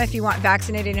 chelseahandler.com, if you want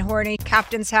Vaccinated and Horny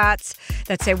captain's hats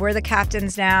that say we're the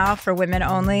captains now for women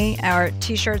only, or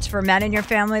t-shirts for men in your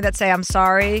family that say I'm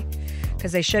sorry,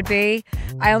 because they should be.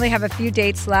 I only have a few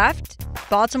dates left.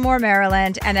 Baltimore,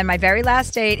 Maryland, and then my very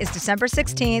last date is December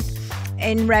 16th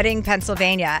in Reading,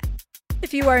 Pennsylvania.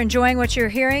 If you are enjoying what you're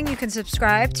hearing, you can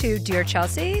subscribe to Dear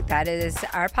Chelsea. That is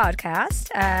our podcast,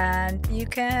 and you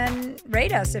can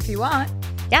rate us if you want.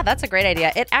 Yeah, that's a great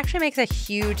idea. It actually makes a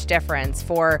huge difference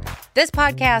for this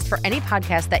podcast, for any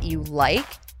podcast that you like.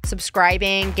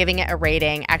 Subscribing, giving it a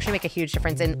rating actually make a huge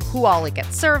difference in who all it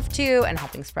gets served to and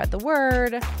helping spread the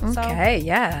word. Okay,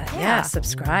 yeah.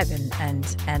 Subscribe and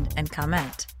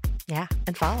comment. Yeah,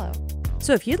 and follow.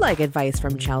 So if you'd like advice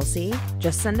from Chelsea,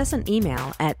 just send us an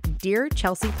email at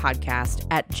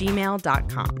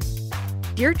dearchelseapodcast@gmail.com.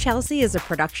 Dear Chelsea is a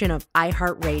production of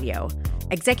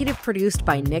iHeartRadio. Executive produced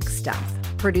by Nick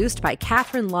Stumpf. Produced by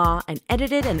Catherine Law and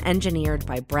edited and engineered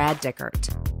by Brad Dickert.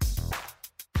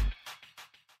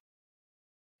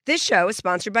 This show is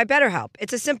sponsored by BetterHelp.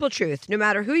 It's a simple truth. No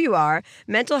matter who you are,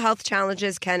 mental health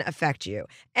challenges can affect you,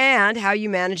 and how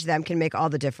you manage them can make all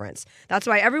the difference. That's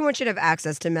why everyone should have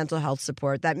access to mental health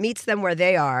support that meets them where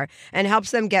they are and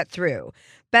helps them get through.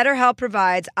 BetterHelp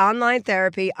provides online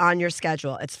therapy on your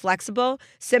schedule. It's flexible,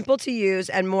 simple to use,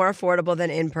 and more affordable than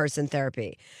in-person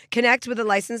therapy. Connect with a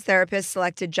licensed therapist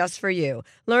selected just for you.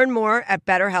 Learn more at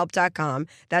BetterHelp.com.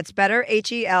 That's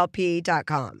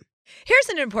BetterHelp.com. Here's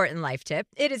an important life tip.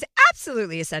 It is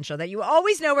absolutely essential that you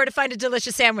always know where to find a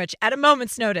delicious sandwich at a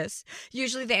moment's notice.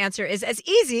 Usually the answer is as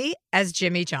easy as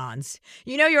Jimmy John's.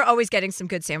 You know you're always getting some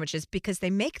good sandwiches because they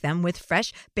make them with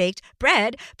fresh baked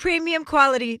bread, premium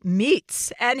quality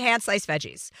meats, and hand-sliced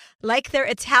veggies. Like their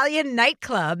Italian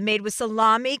nightclub made with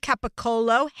salami,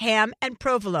 capicola, ham, and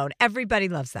provolone. Everybody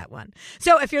loves that one.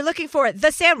 So if you're looking for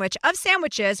the sandwich of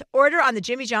sandwiches, order on the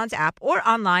Jimmy John's app or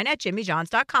online at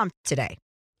jimmyjohns.com today.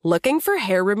 Looking for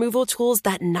hair removal tools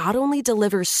that not only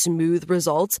deliver smooth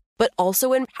results, but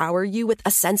also empower you with a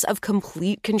sense of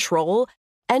complete control?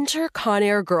 Enter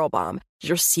Conair Girl Bomb,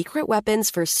 your secret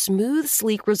weapons for smooth,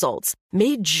 sleek results,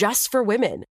 made just for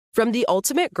women. From the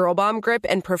ultimate Girl Bomb grip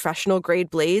and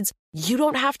professional-grade blades, you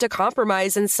don't have to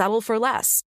compromise and settle for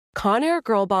less. Conair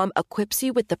Girl Bomb equips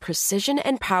you with the precision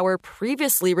and power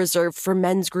previously reserved for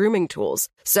men's grooming tools.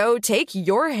 So take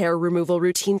your hair removal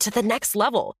routine to the next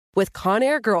level with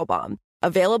Conair Girl Bomb.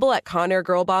 Available at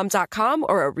ConairGirlBomb.com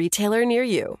or a retailer near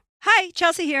you. Hi,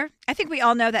 Chelsea here. I think we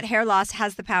all know that hair loss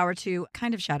has the power to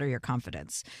kind of shatter your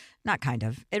confidence. Not kind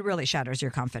of. It really shatters your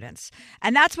confidence.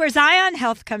 And that's where Zion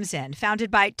Health comes in.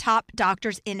 Founded by top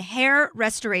doctors in hair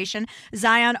restoration,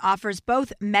 Zion offers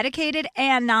both medicated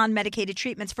and non-medicated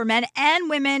treatments for men and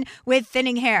women with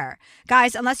thinning hair.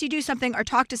 Guys, unless you do something or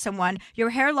talk to someone,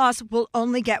 your hair loss will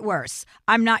only get worse.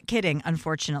 I'm not kidding,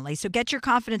 unfortunately. So get your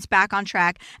confidence back on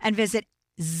track and visit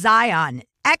Zion,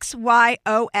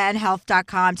 XYON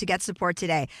health.com to get support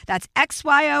today. That's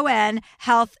XYON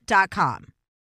health.com.